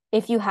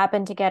 if you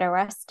happen to get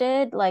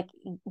arrested, like,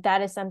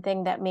 that is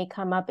something that may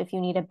come up if you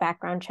need a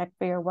background check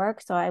for your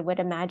work. So I would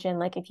imagine,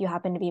 like, if you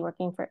happen to be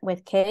working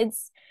with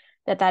kids,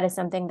 that is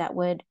something that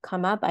would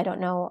come up. I don't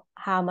know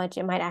how much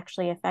it might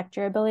actually affect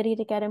your ability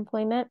to get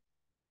employment.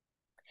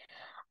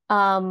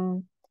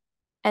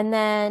 And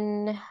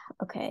then,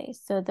 okay,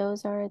 so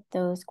those are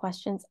those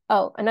questions.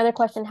 Oh, another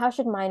question: how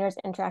should minors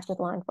interact with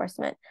law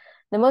enforcement?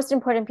 The most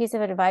important piece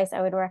of advice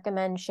I would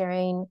recommend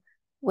sharing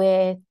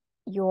with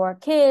your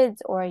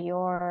kids or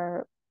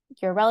your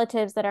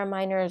relatives that are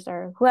minors,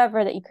 or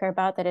whoever that you care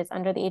about that is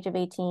under the age of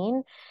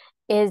 18,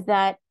 is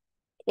that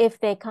if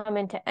they come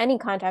into any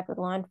contact with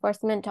law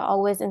enforcement, to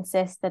always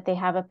insist that they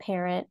have a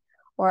parent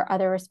or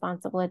other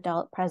responsible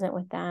adult present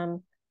with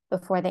them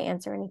before they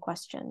answer any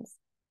questions.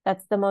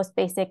 That's the most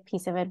basic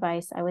piece of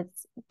advice I would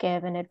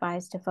give and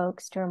advise to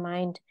folks, to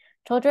remind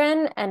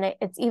children. And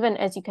it's, even,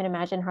 as you can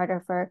imagine,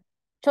 harder for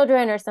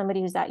children or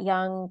somebody who's that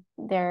young.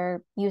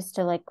 They're used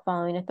to like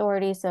following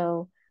authority,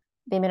 so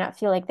they may not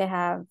feel like they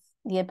have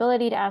the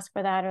ability to ask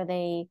for that, or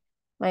they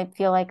might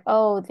feel like,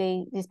 oh,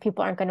 these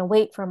people aren't going to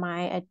wait for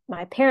my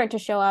parent to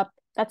show up.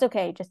 That's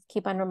okay. Just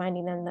keep on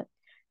reminding them that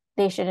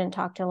they shouldn't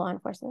talk to law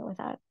enforcement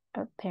without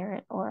a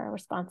parent or a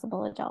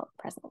responsible adult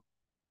present.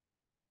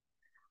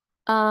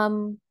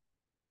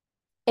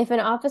 If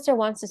an officer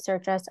wants to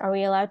search us, are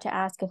we allowed to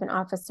ask if an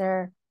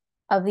officer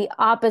of the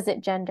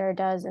opposite gender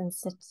does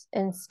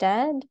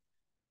instead?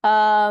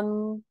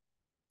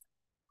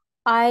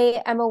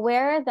 I am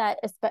aware that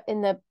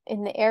in the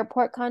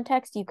airport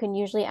context, you can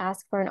usually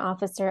ask for an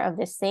officer of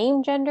the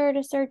same gender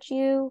to search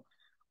you.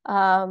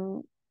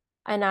 And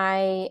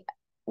I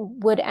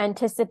would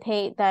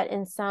anticipate that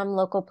in some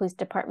local police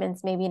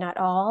departments, maybe not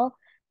all,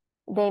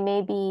 they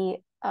may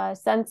be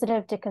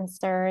sensitive to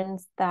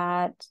concerns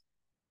that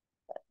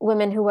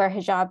women who wear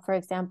hijab, for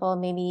example,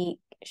 maybe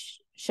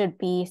should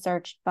be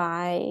searched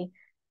by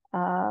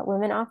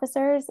women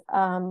officers.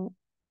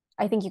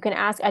 I think you can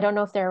ask. I don't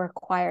know if they're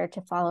required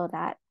to follow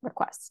that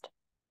request.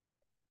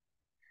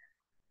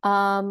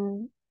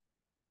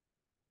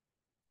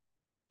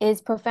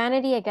 Is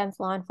profanity against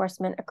law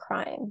enforcement a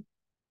crime?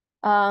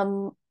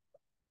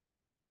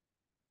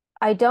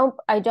 I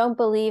don't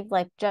believe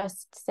like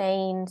just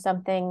saying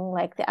something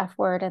like the F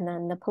word and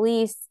then the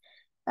police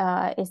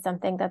is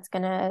something that's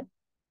going to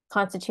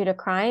constitute a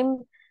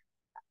crime.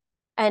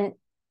 And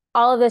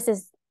all of this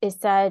is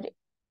said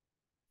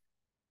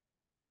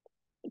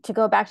to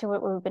go back to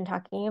what we've been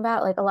talking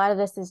about. Like, a lot of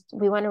this is,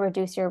 we want to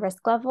reduce your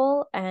risk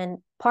level. And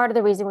part of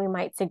the reason we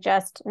might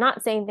suggest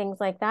not saying things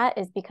like that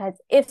is because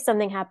if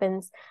something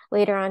happens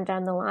later on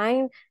down the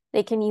line,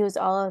 they can use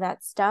all of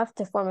that stuff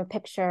to form a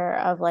picture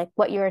of like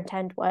what your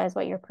intent was,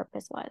 what your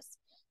purpose was.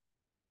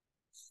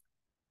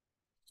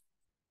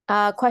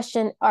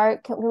 Question: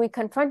 can we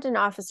confront an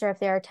officer if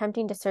they are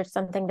attempting to search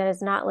something that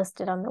is not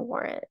listed on the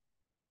warrant?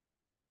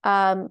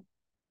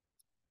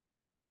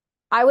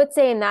 I would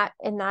say in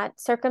that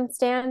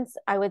circumstance,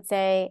 I would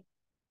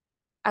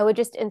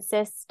just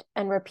insist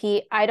and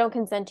repeat, I don't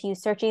consent to you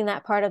searching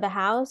that part of the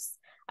house.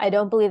 I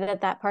don't believe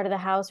that part of the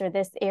house or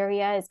this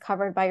area is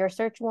covered by your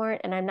search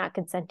warrant, and I'm not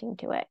consenting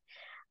to it.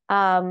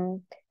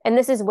 And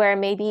this is where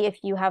maybe if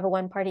you have a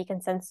one-party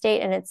consent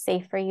state and it's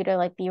safe for you to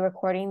like be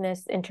recording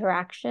this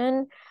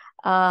interaction,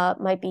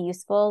 might be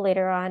useful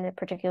later on,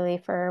 particularly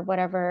for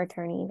whatever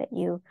attorney that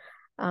you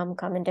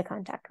come into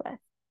contact with.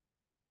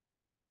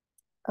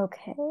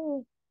 Okay.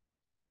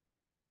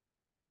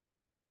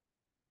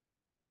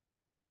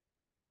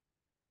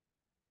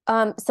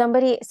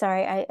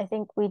 Sorry, I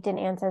think we didn't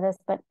answer this,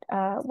 but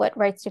what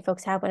rights do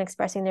folks have when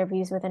expressing their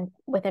views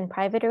within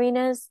private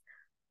arenas?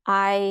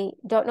 I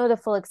don't know the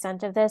full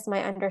extent of this.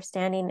 My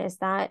understanding is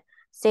that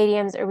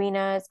stadiums,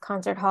 arenas,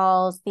 concert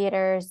halls,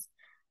 theaters,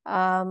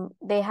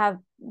 they have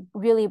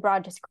really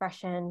broad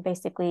discretion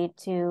basically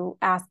to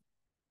ask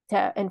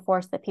to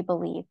enforce that people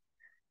leave.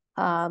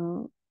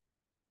 So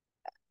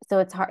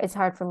it's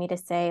hard for me to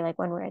say like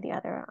one way or the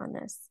other on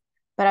this.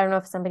 But I don't know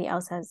if somebody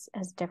else has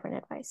different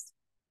advice.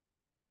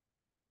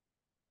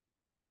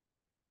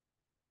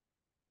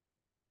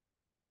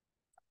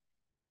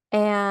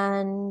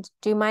 And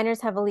do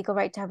minors have a legal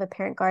right to have a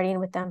parent guardian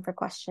with them for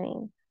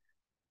questioning?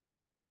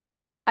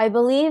 I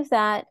believe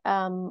that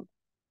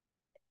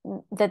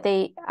that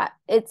they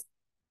it's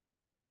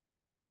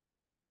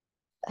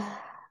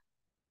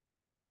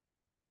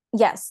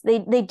yes,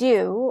 they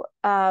do.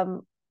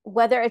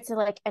 Whether it's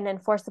like an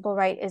enforceable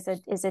right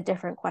is a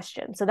different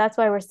question. So that's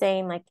why we're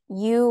saying like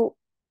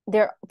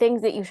there are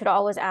things that you should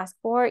always ask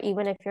for,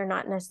 even if you're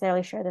not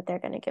necessarily sure that they're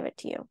going to give it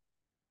to you.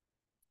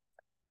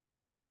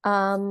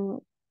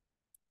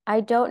 I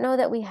don't know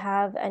that we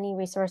have any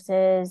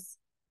resources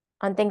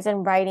on things in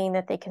writing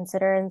that they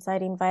consider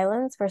inciting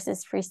violence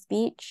versus free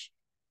speech.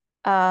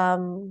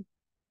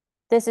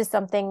 This is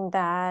something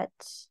that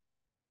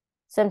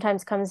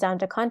sometimes comes down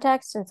to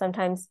context and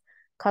sometimes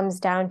comes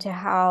down to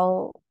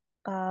how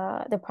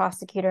the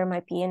prosecutor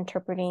might be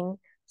interpreting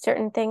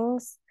certain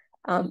things.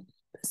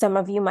 Some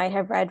of you might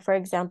have read, for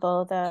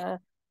example, the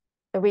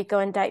RICO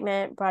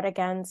indictment brought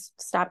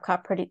against Stop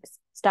Cop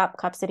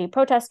City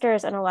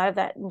protesters, and a lot of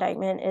that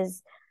indictment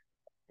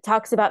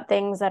talks about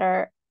things that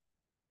are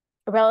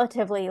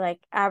relatively like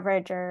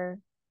average or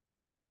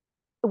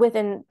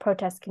within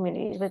protest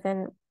communities,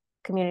 within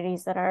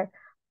communities that are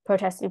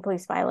protesting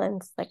police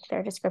violence, like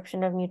their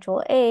description of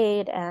mutual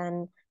aid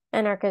and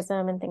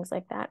anarchism and things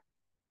like that.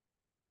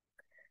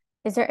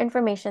 Is there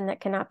information that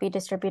cannot be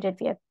distributed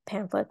via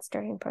pamphlets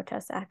during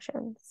protest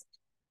actions?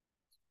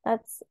 I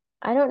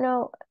don't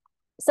know.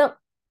 So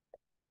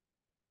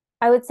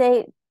I would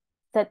say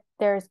that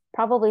there's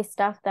probably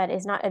stuff that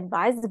is not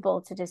advisable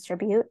to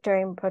distribute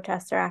during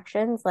protests or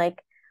actions,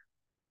 like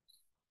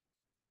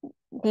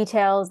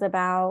details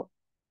about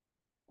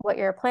what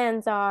your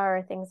plans are,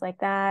 or things like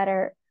that,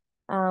 or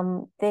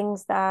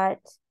things that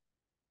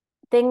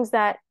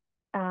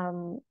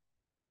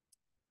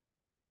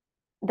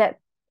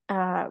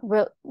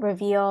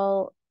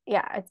reveal.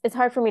 Yeah, it's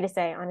hard for me to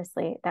say,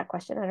 honestly, that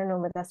question. I don't know,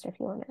 Modesta, if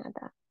you want to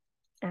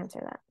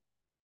answer that.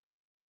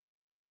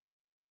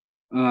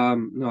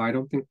 No, I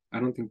don't think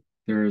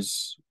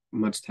there's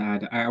much to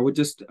add. I would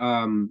just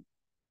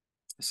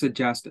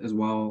suggest as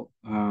well,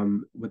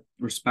 with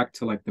respect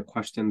to like the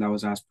question that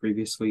was asked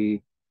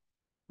previously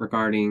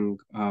regarding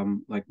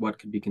like what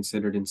could be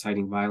considered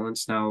inciting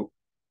violence. Now,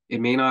 it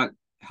may not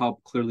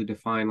help clearly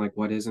define like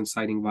what is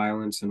inciting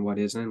violence and what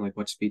isn't, like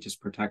what speech is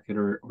protected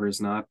or is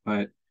not,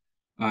 but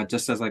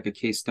just as like a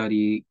case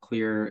study,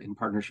 CLEAR in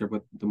partnership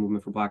with the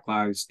Movement for Black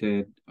Lives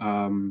did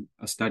a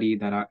study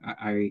that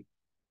I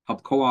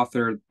helped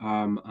co-author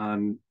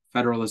on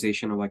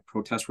federalization of like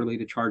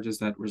protest-related charges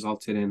that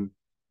resulted in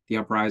the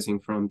uprising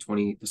from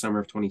the summer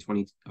of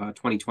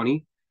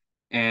 2020.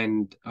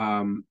 And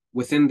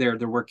within there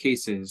were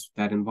cases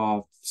that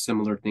involved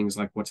similar things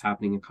like what's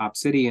happening in Cop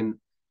City. And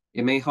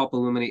it may help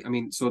illuminate. I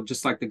mean, so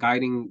just like the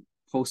guiding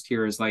post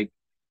here is like,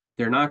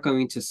 they're not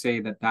going to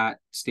say that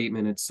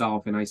statement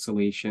itself in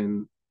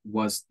isolation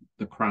was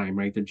the crime,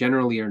 right? They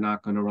generally are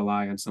not going to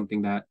rely on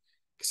something that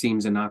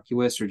seems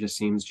innocuous or just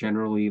seems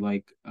generally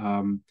like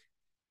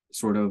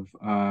sort of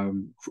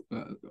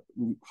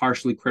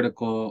harshly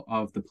critical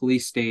of the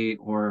police state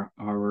or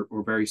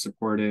very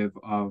supportive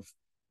of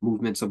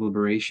movements of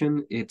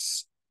liberation.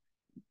 It's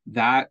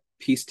that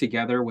pieced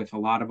together with a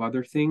lot of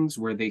other things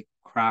where they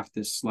craft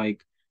this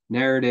like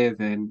narrative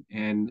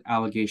and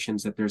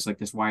allegations that there's like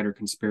this wider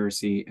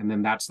conspiracy, and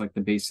then that's like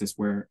the basis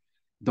where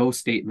those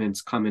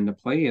statements come into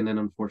play, and then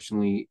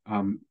unfortunately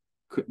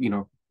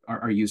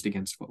are used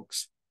against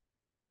folks.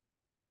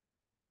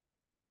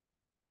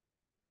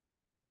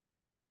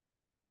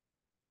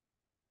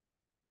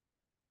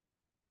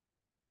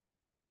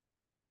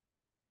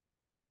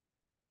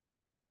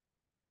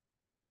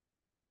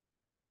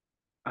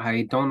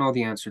 I don't know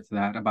the answer to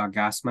that about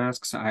gas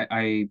masks.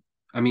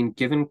 I mean,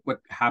 given what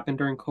happened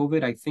during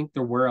COVID, I think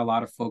there were a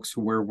lot of folks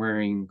who were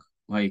wearing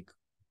like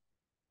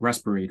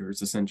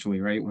respirators essentially,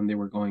 right, when they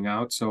were going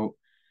out. So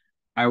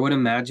I would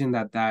imagine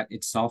that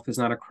itself is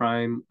not a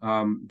crime.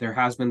 There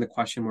has been the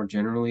question more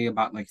generally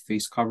about like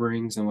face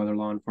coverings and whether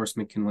law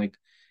enforcement can like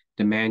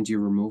demand you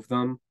remove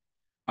them.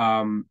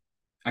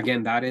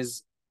 Again, that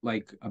is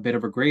like a bit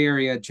of a gray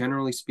area.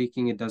 Generally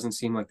speaking, it doesn't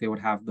seem like they would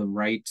have the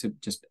right to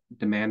just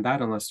demand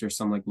that unless there's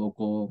some like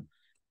local,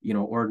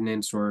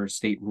 ordinance or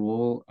state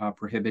rule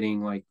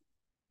prohibiting like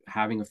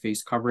having a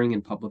face covering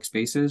in public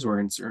spaces or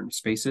in certain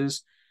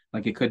spaces.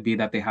 Like it could be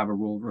that they have a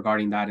rule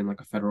regarding that in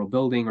like a federal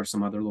building or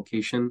some other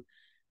location.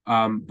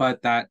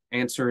 But that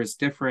answer is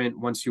different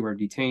once you are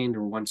detained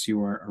or once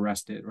you are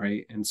arrested,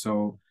 right? And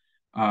so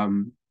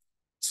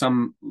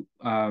some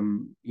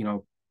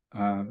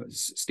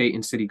state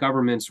and city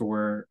governments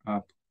or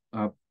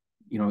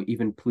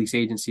even police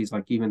agencies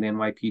like even the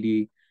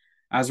NYPD,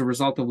 as a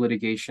result of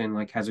litigation,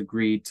 like has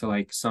agreed to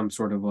like some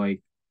sort of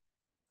like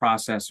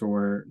process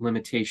or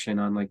limitation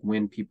on like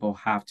when people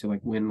have to,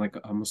 like when like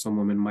a Muslim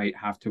woman might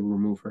have to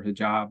remove her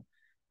hijab.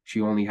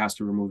 She only has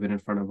to remove it in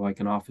front of like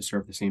an officer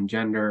of the same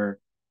gender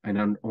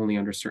and only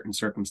under certain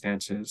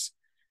circumstances.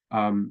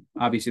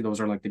 Obviously those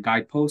are like the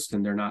guideposts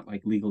and they're not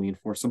like legally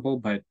enforceable,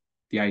 but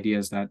the idea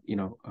is that,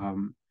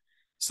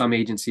 some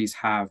agencies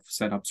have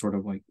set up sort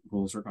of like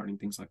rules regarding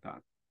things like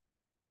that.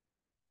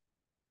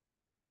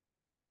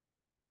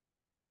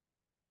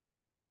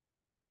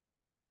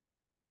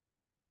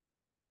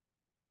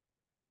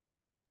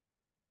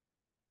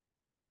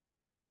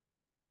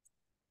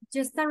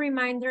 Just a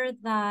reminder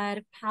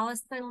that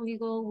Palestine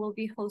Legal will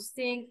be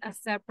hosting a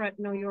separate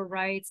Know Your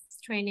Rights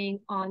training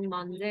on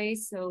Monday.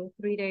 So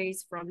 3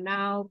 days from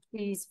now,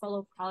 please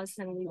follow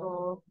Palestine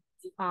Legal.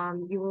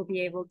 You will be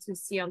able to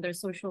see on their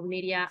social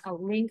media a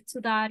link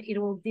to that. It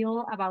will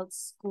deal about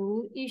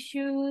school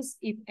issues.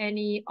 If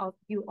any of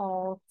you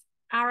all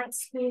are at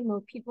school,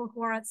 know people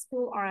who are at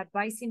school, are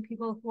advising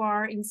people who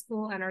are in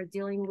school and are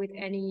dealing with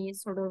any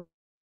sort of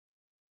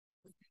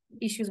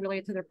issues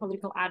related to their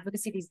political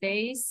advocacy these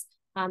days.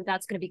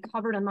 That's going to be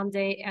covered on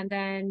Monday. And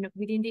then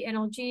within the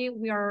NLG,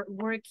 we are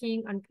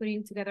working on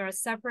putting together a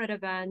separate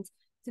event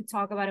to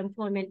talk about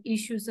employment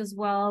issues as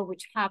well,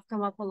 which have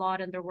come up a lot.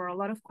 And there were a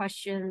lot of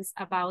questions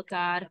about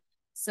that.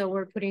 So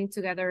we're putting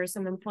together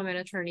some employment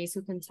attorneys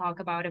who can talk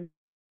about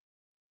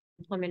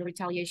employment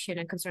retaliation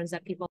and concerns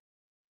that people.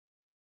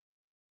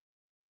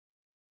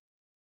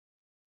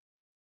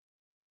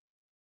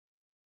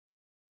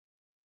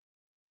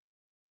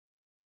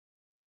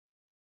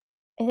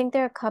 I think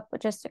there are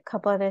just a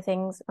couple other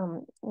things.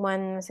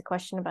 One was a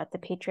question about the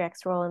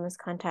patriarch's role in this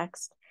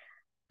context.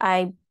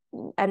 I'm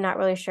not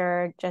really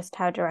sure just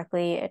how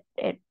directly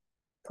it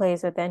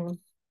plays within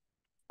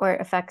or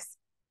affects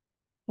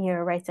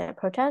your rights at a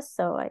protest.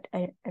 So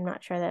I'm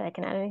not sure that I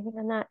can add anything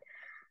on that.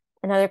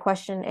 Another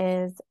question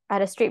is,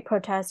 at a street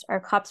protest, are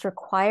cops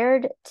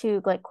required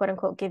to, like, quote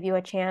unquote, give you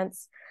a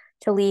chance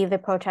to leave the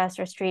protest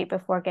or street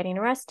before getting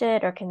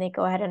arrested, or can they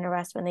go ahead and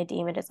arrest when they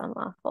deem it as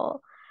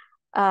unlawful?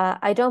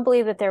 I don't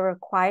believe that they're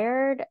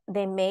required.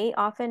 They may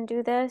often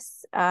do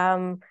this.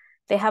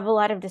 They have a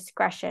lot of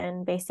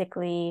discretion,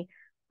 basically,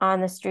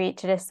 on the street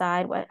to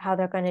decide how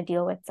they're going to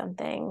deal with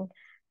something.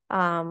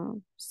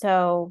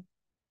 So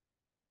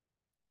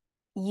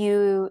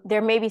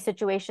there may be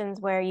situations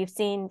where you've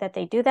seen that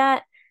they do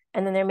that,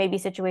 and then there may be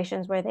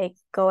situations where they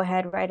go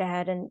right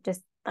ahead and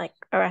just like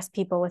arrest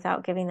people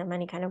without giving them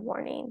any kind of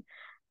warning.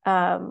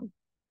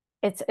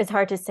 It's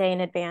hard to say in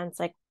advance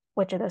like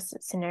which of those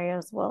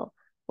scenarios will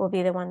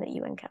be the one that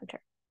you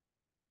encounter.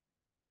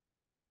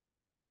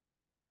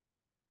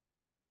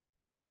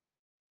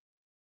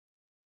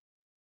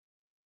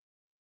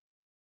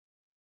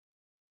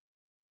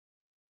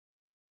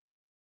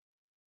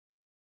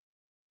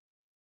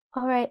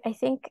 All right, I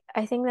think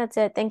that's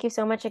it. Thank you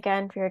so much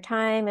again for your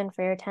time and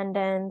for your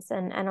attendance,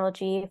 and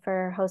NLG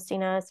for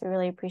hosting us. We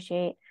really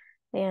appreciate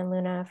Leah and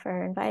Luna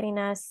for inviting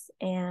us,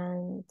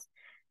 and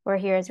we're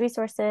here as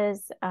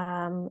resources.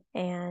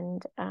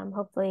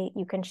 Hopefully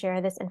you can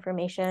share this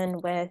information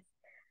with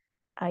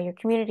your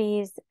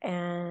communities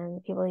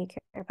and people you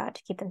care about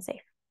to keep them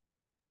safe.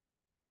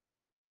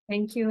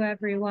 Thank you,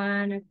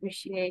 everyone. I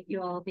appreciate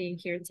you all being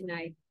here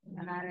tonight.